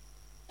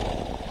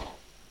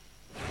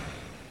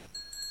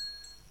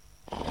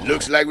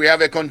 Looks like we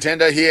have a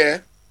contender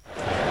here.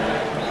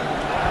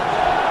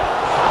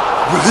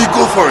 Will he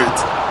go for it?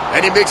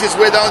 And he makes his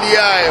way down the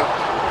aisle.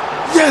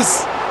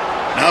 Yes!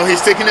 Now he's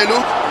taking a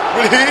look.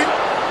 Will he?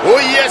 Oh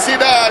yes, he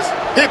does.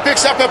 He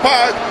picks up a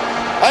part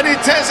and he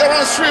turns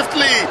around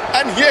swiftly.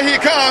 And here he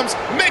comes.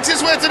 Makes his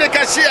way to the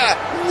cashier.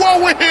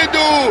 What will he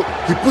do?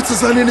 He puts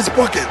his hand in his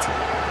pocket,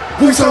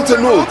 pulls out a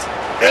note,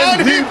 and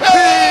he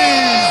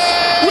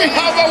pays! We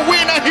have a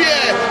winner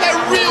here. A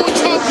real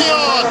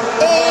champion.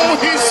 Oh,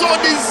 he so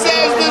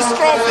deserves this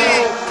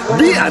trophy.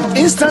 Be an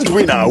instant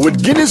winner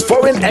with Guinness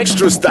Foreign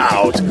Extra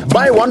Stout.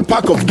 Buy 1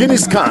 pack of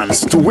Guinness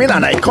cans to win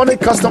an iconic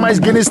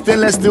customized Guinness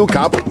stainless steel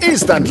cup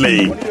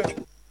instantly.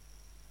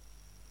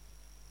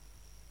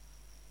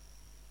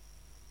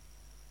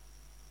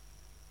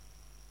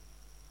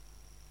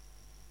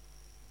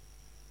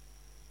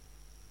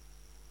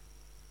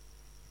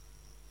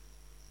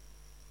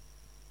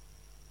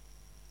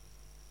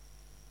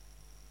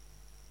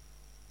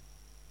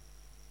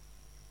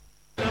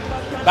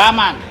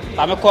 Barman,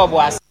 I'm a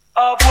cowboy.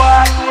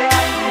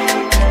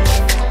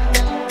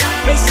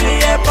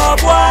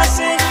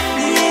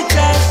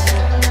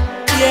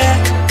 Yeah,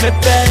 me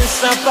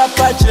pensa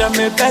papa tira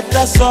me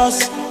better sauce.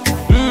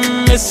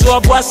 Me so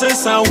boise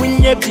san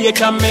winye bie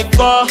ka me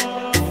go.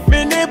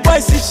 Me ne boy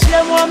si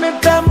shemo me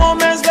pe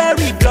moments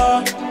very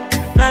blow.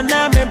 Na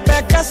me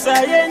pe kasa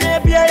ye ne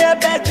bie ye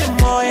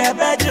bedimo.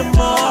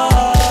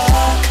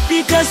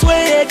 Because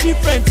we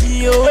different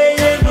yo we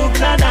look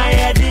na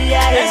ye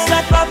dia. It's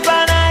like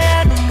papa na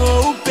ye no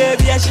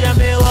baby I share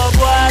me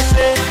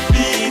boise.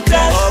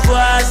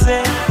 Boise,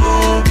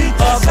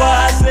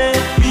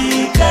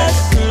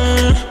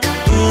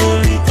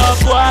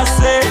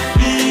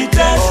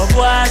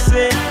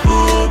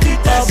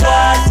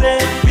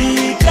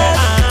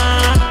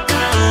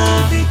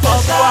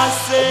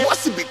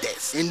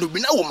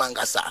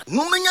 sa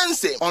no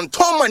menyanse on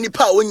Tom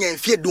nipa onye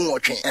mfie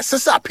dunwotwe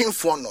ensesa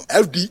apemfo no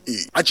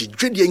FDA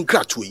agidwedie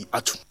nkrato yi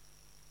ato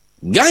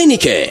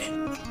Gainike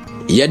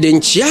yɛde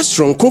nkyia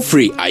stronko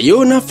free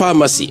Iona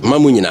Pharmacy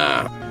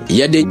mamunyina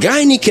yɛde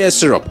Gainike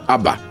syrup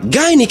aba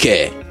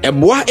Gainike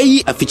eboa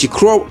eyi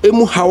afichikro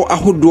emu haw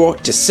ahodo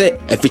te se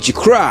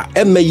afichikro a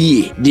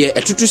emayi de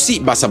etutusi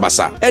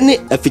basabasa ene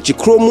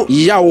afichikro mu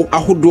yaw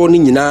ahodo no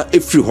nyina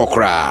efiri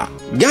hokra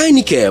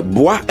Gainike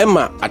boa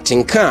ema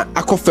atenka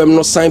akofem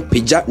no san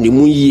pagya ne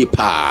mu yie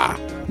pa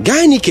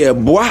Gainike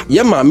boa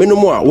yema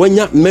menomu a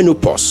wanya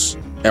menopause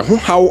ɛho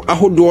haw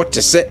ahodo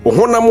te se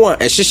honam a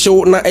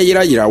ɛhyehyew na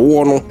ɛyira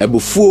wo no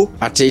abufuo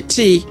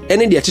atete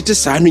ene de atete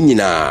saa no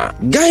nyina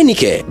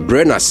Gainike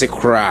brena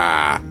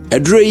sekra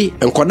adurei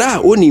enkoda a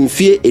oni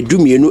mfie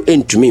edumienu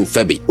entumi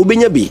mfabi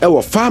obenya bi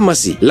ɛwɔ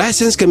pharmacy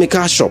license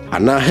chemical shop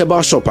ana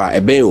herbal shop a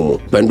ɛbɛn mu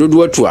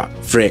pendodo atu a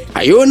frɛ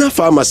Iona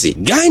Pharmacy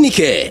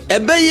Gainike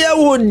ɛbɛyɛ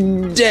wo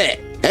de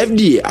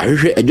FDA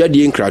ahwehwɛ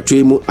adwadie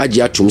nkratoe mu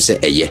agye atum sɛ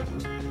ɛyɛ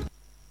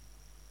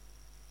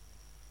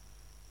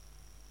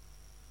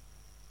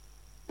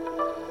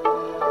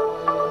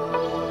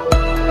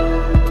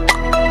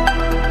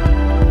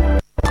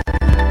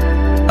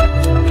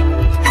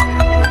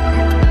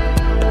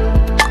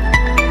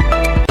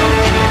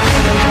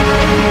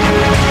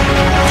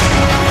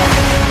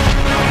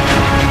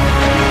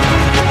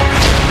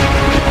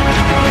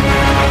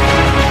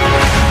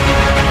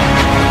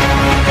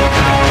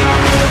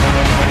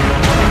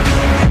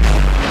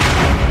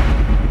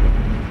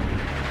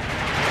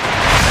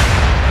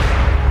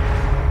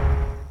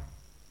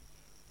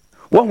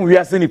One we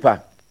are sinipa.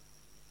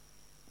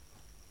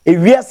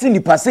 We are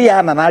sinipa say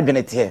ya na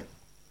adwene te.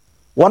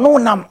 Wono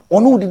nam,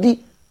 wono didi.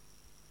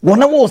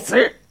 Wono wo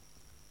se.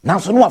 Na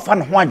so no afa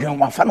no ho adwene,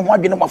 wafa no ho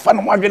adwene, wafa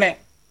no ho adwene.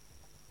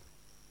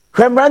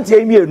 Kwembrante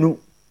emienu.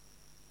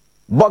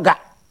 Boga.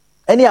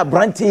 Eni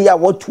abrante ya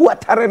wotu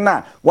atare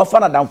na wafa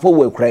na damfo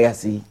wo akura ya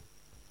si.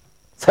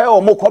 Sai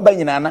o mo koba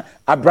nyina na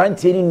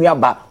abrante ni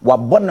nuaba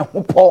wabɔ ne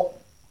ho pɔ.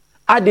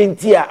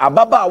 Adenti a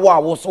ababa wo a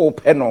wo so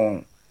pɛ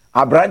no.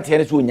 Abrante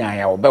ne so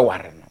nyaaya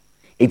obeware no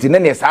enti ne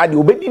ne saa de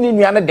obedi ne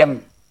nua ne dem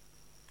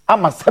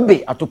ama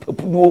sabe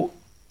atopapuno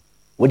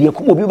wodi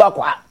akum obi ba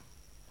kwa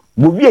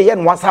bobi ye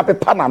no wasape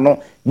pana no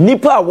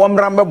nipa a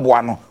womra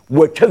meboa no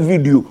watwa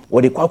video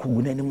wodi kwa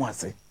kugu na nimu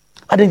ase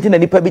adenti na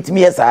nipa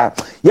bitimi ye saa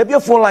ye be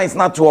phone lines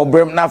na to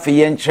obrem na fe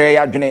ye nkyere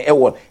ya dwene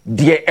ewo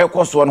de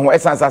ekoso no ho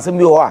esansa asem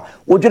bi ho a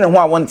wodwene ho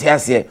a wonte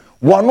ase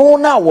wono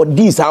na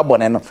wodi saa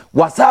bone no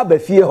wasa ba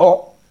fie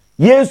ho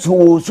Yesu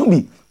wo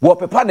subi wo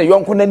pepa ne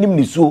yonko nanim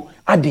ni so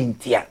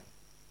adentia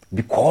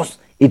because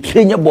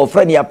etrenya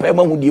boyfriend ya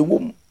pema hu de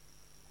wom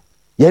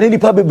yene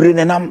nipa bebre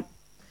nenam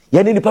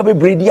yene nipa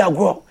bebre di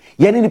agro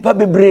yene nipa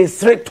bebre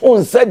sre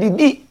ton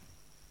sadidi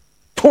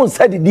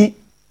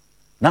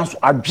nanso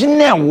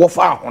adwene wo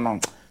fa ho no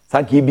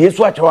sanka ebie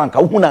so achewa nka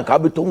hu na ka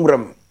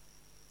betomrem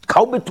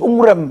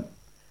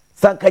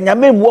sanka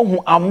nyame mu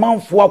hu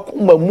amanfo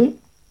akoma mu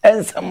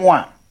ensem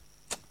a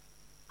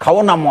ka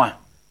wona mo a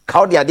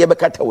ka de ade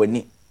bekata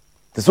wani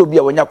te so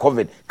bia wanya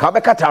covid ka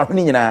bekata ho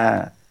ni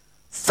nyina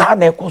sa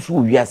na ekoso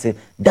wiase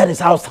that is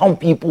how some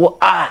people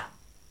are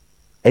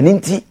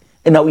eninti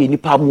na we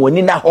nipa mu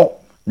wani na ho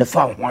ne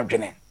fa ho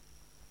adwene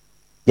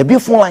ye be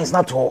phone lines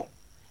na to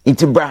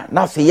intibra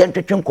na fe ye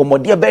ntwetwe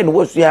komode be no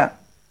wasua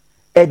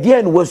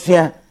ede no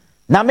wasua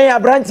na me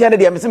abrantie ne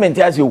de me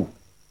sementi ase wu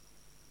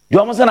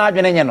jo mo se na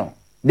adwene nye no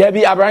there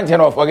be abrantie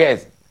no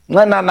forget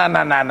na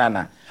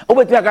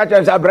obeti aka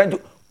twa se abrantie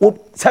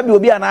sabi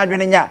obi ana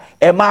adwene nya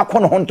e ma akọ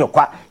no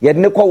hontokwa ye de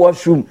ne kwa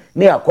washroom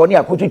ne akọ ne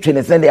akotwetwe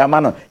ne sende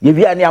ama no ye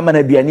bia ne ama na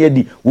aduane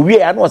adi obi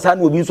ya na osa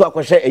na obi nso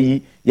akọhye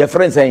ayi ye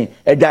friends en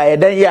eda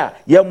eden ya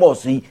ye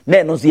moso yi na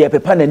eno so ye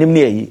pepa nanim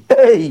ne ayi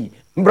hey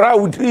bra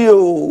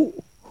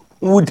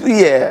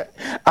wudriye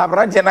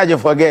abrante na je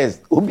forget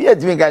obi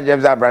atimi kan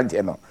James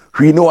abrante no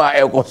hwi no a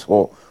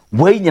ekoso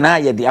boy nyina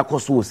ye de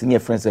akoso o senior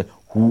friends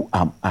who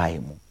am I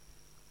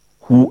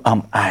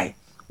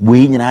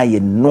boy nyina ye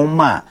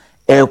normal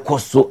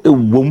ekoso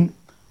ewom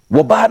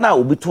wo ba na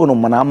obi to no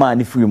mana ma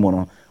ni free mo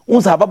no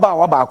unsa baba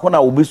wa ba ko na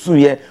obi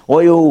suye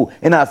oyo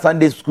ina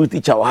Sunday school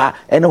teacher wa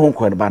ene ho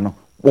nkwan ba no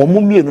wo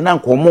mu mienu na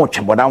nko mo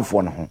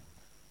twebodamfo no ho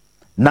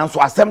nanso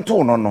asem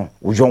to no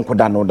wo jonko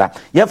da no da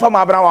ye fa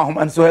ma abra wa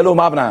ho so hello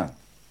ma abra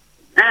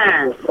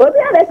obi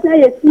abesna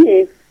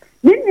yesie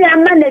ni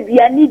ama na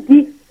biani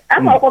di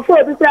ama okofo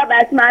obi kura ba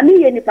asma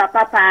mi ye ni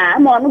papa pa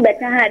ama onu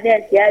beta ha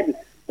dance ya bi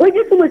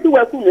oji tumusi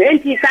waku no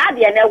enti saa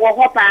de na wo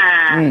ho pa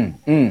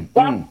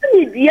wa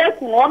ni bia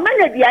ku no ma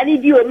na biani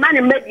di o ma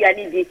na ma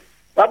biani di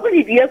wa bu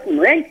ni bia ku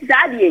no enti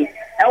saa de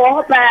e wo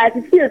ho pa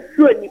ti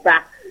so ni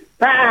pa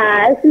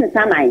esi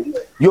samai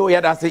yo ya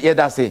da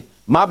se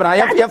ma bra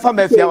ya fa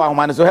mafia wa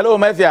ho so hello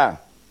mafia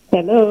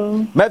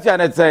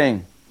net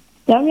saying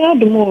Yami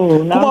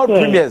adumo na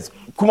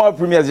Kumawood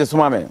Premieres je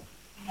suma me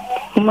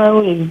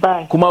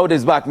Kumawood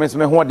is back me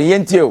ho de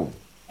yentio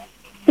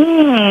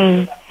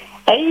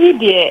ayi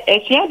de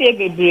esia de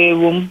bebre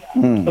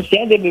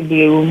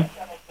wom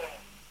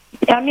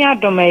Yami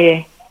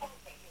adomeye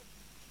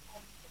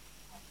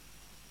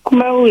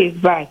Kumawood is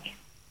back.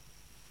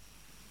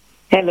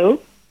 Hello?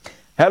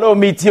 Hello,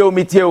 meet you.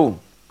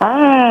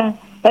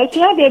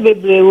 Ẹ̀sìn de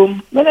bebree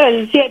wom. Me na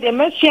say de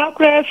mesua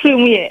kra free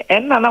mu ye.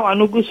 Enna na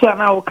wanu gusu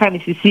ana wo kan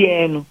sisi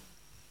e no.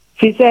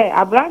 Fi say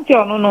abrante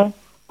ono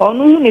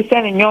hu ni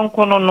se ne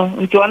nyonko no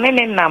nti one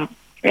ne nam.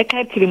 E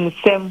ka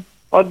tirimusem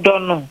odo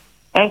no.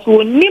 Enso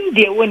onim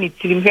de woni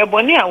tirim hwe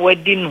bone a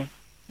wadi no.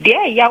 De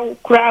ya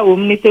kra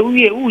wom ni se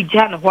wiye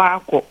uja ne ho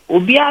akọ.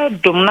 Obi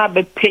adom na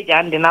be page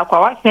ande na kwa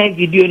wasan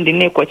video ndi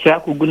ne kwachira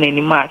kogu na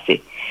ni ma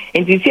ase.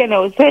 Nti sie na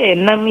o say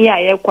nam ya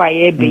ye kwa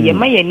ye be ye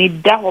ma ye ni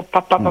da ho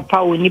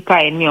papa oni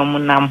pa eni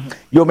omunam.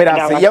 Yo me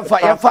da say ye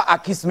fa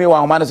akisme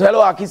wa man so hello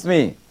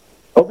akisme.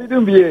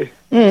 Obidum bie.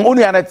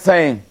 Unu ya net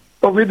saying.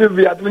 Obidum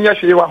bie atunya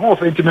hwe wa ho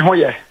fenti me ho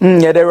ye.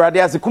 Ye the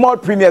radio as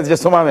Kumawood Premieres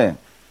just so man.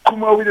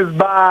 Kumawood is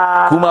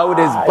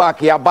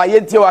back. Ya ba ye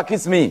ntie wa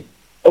akisme.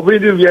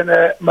 Obidum bie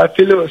na my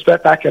fellow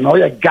spectacle no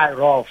ye guy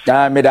rough.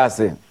 Me da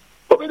say.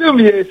 Obidum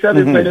bie say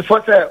the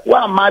for say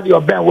wa mad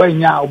your ben wa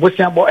nya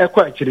obosian bo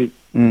ekọ akiri.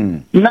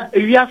 Na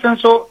ewiase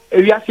nso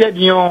ewiase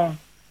adion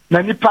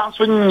na nipa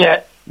nso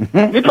nye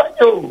nipa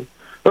yo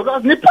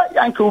because nipa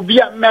yanka obi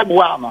a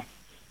meboa no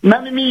na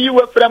mi yi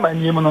we fra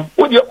manim no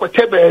wo de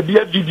okote ba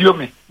bia video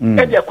me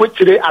e de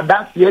akotire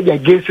adanse e de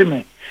gesi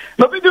me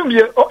no bidum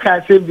bi o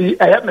ka se bi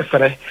eye me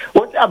fere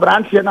wo ti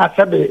abrante na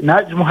sebe na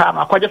adwum ha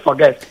ma kwaje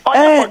forget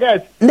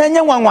forget na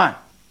nye nwanwa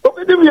o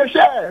bidum ye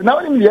share na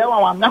woni mi ye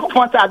nwanwa na ko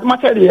fonta aduma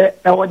tere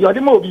e wo de odi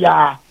ma obi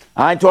a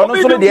anti ono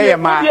so de ye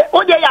ma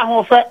o de ya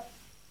ho fe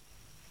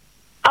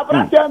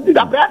abrante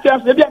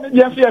se bia me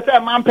je fi se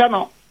ma mpe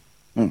no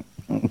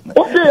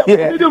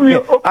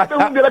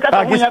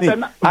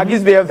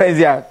Agis be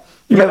fezia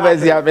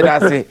me da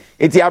say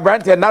eti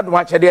abrante na do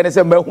achede ne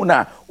se mahu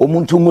na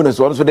omuntu mu ne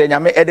so de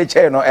nyame e de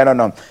che no eno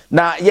no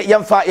na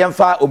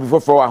yemfa obi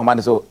foforo wa homa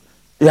ne so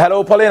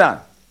hello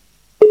Paulina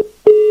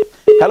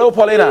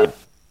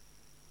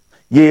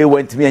ye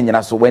went me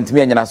anyina so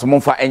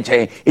momfa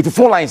enchen eti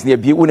phone lines ne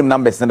bi unim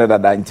numbers ne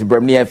dada nti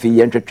brem ne afi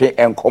ye ntwetwe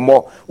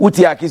enkomo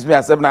uti akis me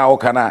asem na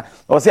okana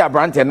o se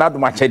abrante na do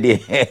achede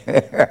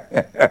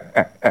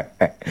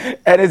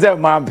and is a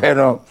man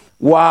peno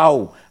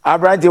wow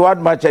abrante what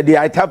much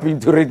I tap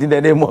into it in the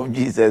name of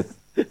Jesus.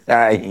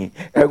 Aye,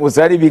 was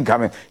already been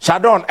coming.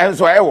 Shadon, and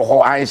so I will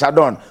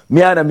Shadon,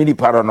 me and a mini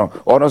parono,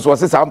 or so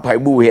was some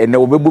paibu, and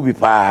no baby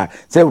pa.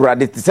 Say,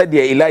 Radit said,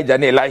 Elijah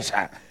and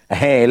Elisha.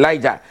 Hey,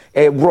 Elijah,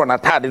 a grown a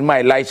tad in my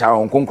Elisha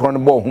on Concron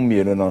Bohum,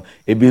 you know,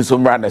 it been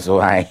some runners so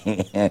high.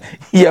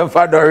 Yeah,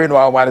 Father Doreen,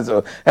 one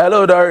so.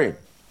 Hello, Doreen.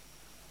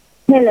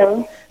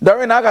 Hello.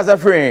 Doreen, I got a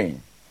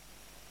friend.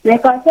 Me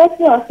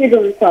concept of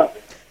freedom talk.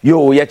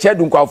 Yo, ya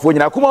chedun kwa phone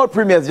na Kumawood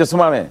Premieres just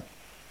mama.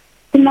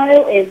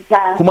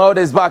 Kumawood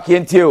is back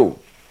into you.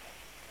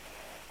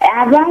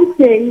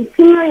 Abrante,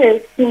 tomorrow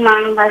is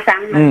tomorrow.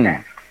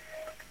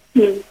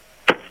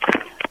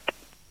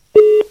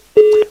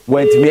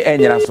 Went me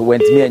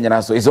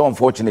enyana so it's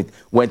unfortunate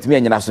went me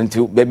enyana so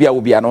until baby I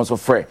will be announce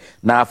free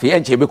na afi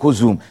enche be ko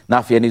zoom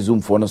na afi any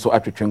zoom for no so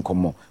atwetwe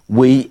nkomo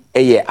we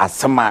eye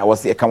asema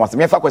was e kan was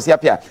me fa kwasi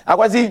apia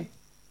akwasi.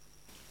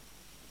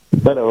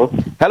 Hello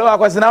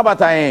akwasi na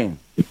batayin.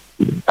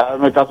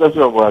 Me kasese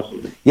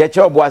obuasi. Ye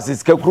che obuasi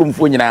ska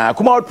kurumfo nyina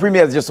Kumawood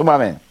Premieres just so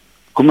mama.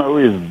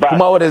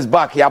 Kumawood is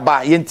back ya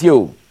ba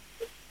yentio.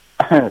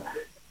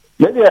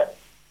 Maybe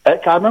e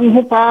kamen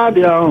hu pa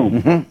dia.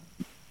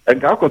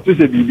 Enga ko tu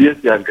se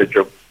BBS ya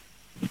nketwom.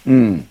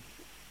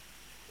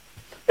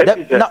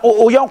 Na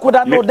o yonko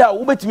da no da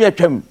wo betimi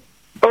atwam.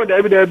 O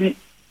da bi.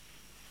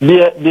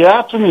 De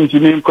atumi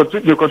ntimi ko tu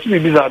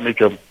bi za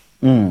metwam.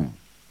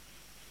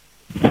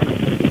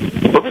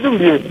 O bi dum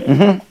bi.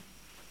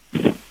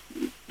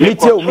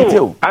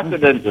 Miteo.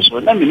 Accident so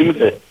na minimum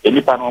se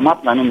enipa no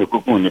map na no me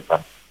kokun nipa.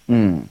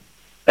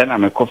 Ena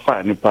me ko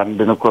fa nipa no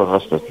be no ko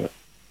hospital.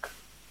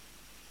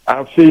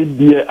 Afi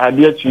die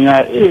ade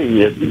tunya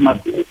yes ma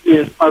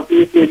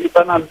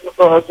nipa na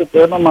ko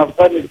hospital no ma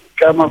fa ni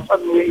kama fa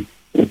ni.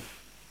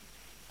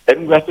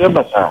 Engwase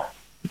basa.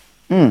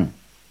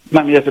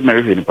 Na me yese me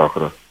refi nipa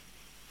kro.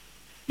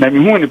 Na mi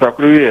hu nipa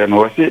kro ye no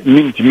wose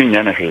mintimi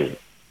nya na hwe.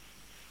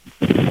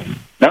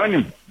 Na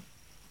oni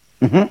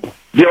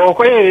de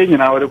okoye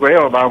nyina wore koye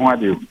oba ho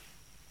ade.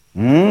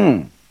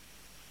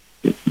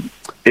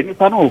 Eni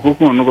pa no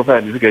okukun no ko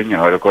fa de sika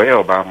nya wore koye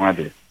oba ho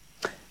ade.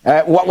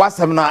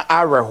 Wasam na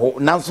areho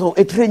nanso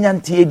etrenya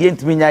ntie die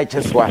ntimi nya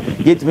echeso a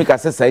yetimi ka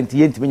sesa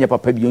ntie yentimi nya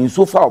papa bi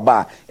nso fa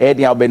oba e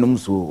de obenum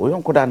so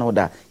oyonko da na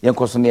oda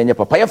yenkoso ne nya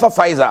papa yefa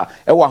Pfizer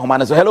e wa homa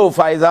na so hello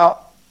Pfizer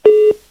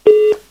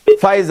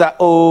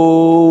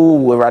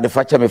we rather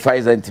facha me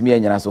Pfizer ntimi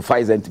nya na so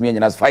Pfizer ntimi nya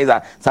na so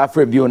Pfizer sa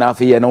fra bio na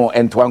afi ye no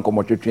ento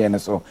ankomo twetwe ne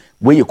so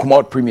we ye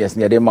Kumawood Premieres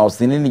ne de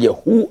mouse ne ye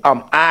who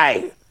am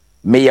I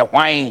me ye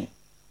hwan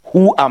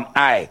who am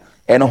I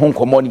eno hon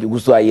komo ni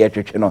gusu aye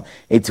twetwe no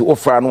enti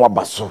ofra no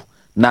abaso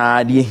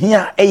na de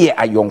hia eye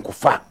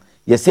ayonkofa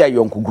yesi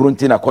ayonko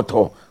grunti na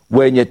koto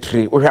wenye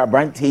tri wo hwa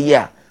brante yi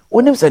a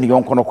onim se ne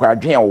yonko no kwa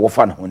adwen a wo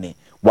fa no ne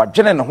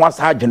wadwene ne ho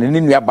asa adwene ne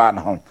nua ba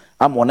na ho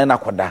amone na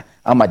koda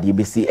ama de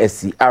besi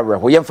esi awe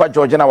ho yemfa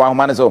Georgina wa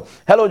homa ne so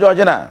hello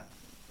Georgina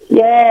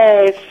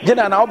yes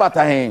Gina na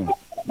obata hen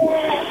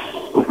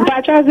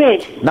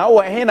Bachaze na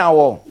wo hen na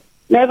wo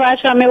never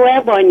show me where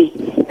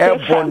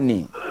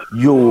Ebony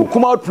yo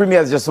Kumawood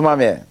Premieres just ma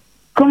me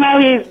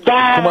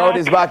Kumawood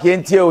is back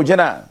yentie o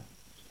Gina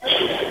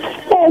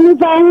ni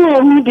ba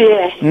wo hu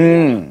de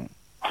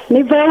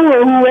ni ba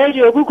wo hu we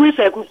jo kuku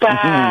se kupa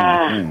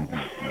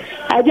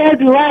aja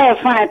duwa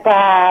fine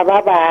pa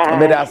baba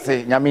me da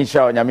se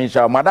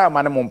nyaminsha madam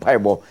ane mo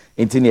mpaibo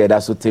enti ne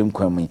eda so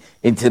temkwam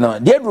enti no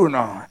de duru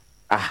no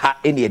aha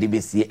eni ede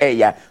besi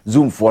ya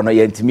zoom for no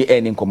yentimi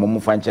eni nkomo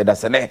mu fanche da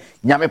se ne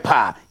nyame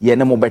pa ye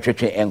ne mo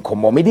betwetwe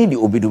enkomo me di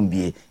obidum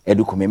bie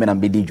edu kome me na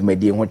be di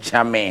dwumadi ho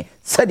chame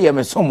sade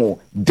me somo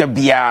da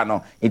bia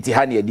no enti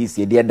ha ne edi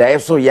sie de da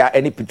so ya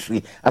eni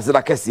pitri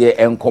aseda kese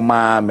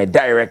enkoma me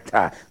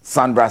director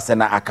Sandra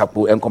Sena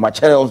Akapo enkoma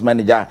Charles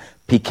manager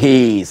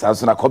PK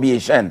sanso na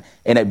cobiation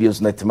ena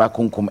bios na tema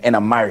kunkum ena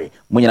mari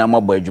munyina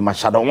mabo adwuma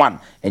shadow 1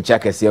 encha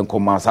kese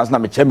enkoma sanso na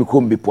me chemi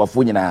kombi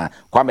puafo nyina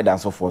kwa me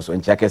dance for so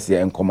encha kese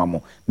enkoma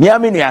mo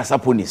miami nu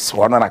asaponis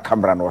wono na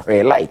camera no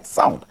hwe light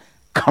sound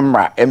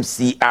camera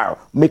MCR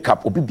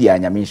makeup obibia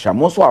nyamisha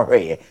mo so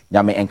ahwe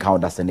nyame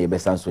encounter se na ebe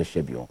sanso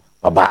hwebio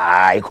bye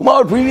bye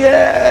Kumawood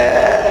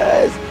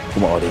Premieres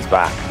Kumawood is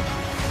back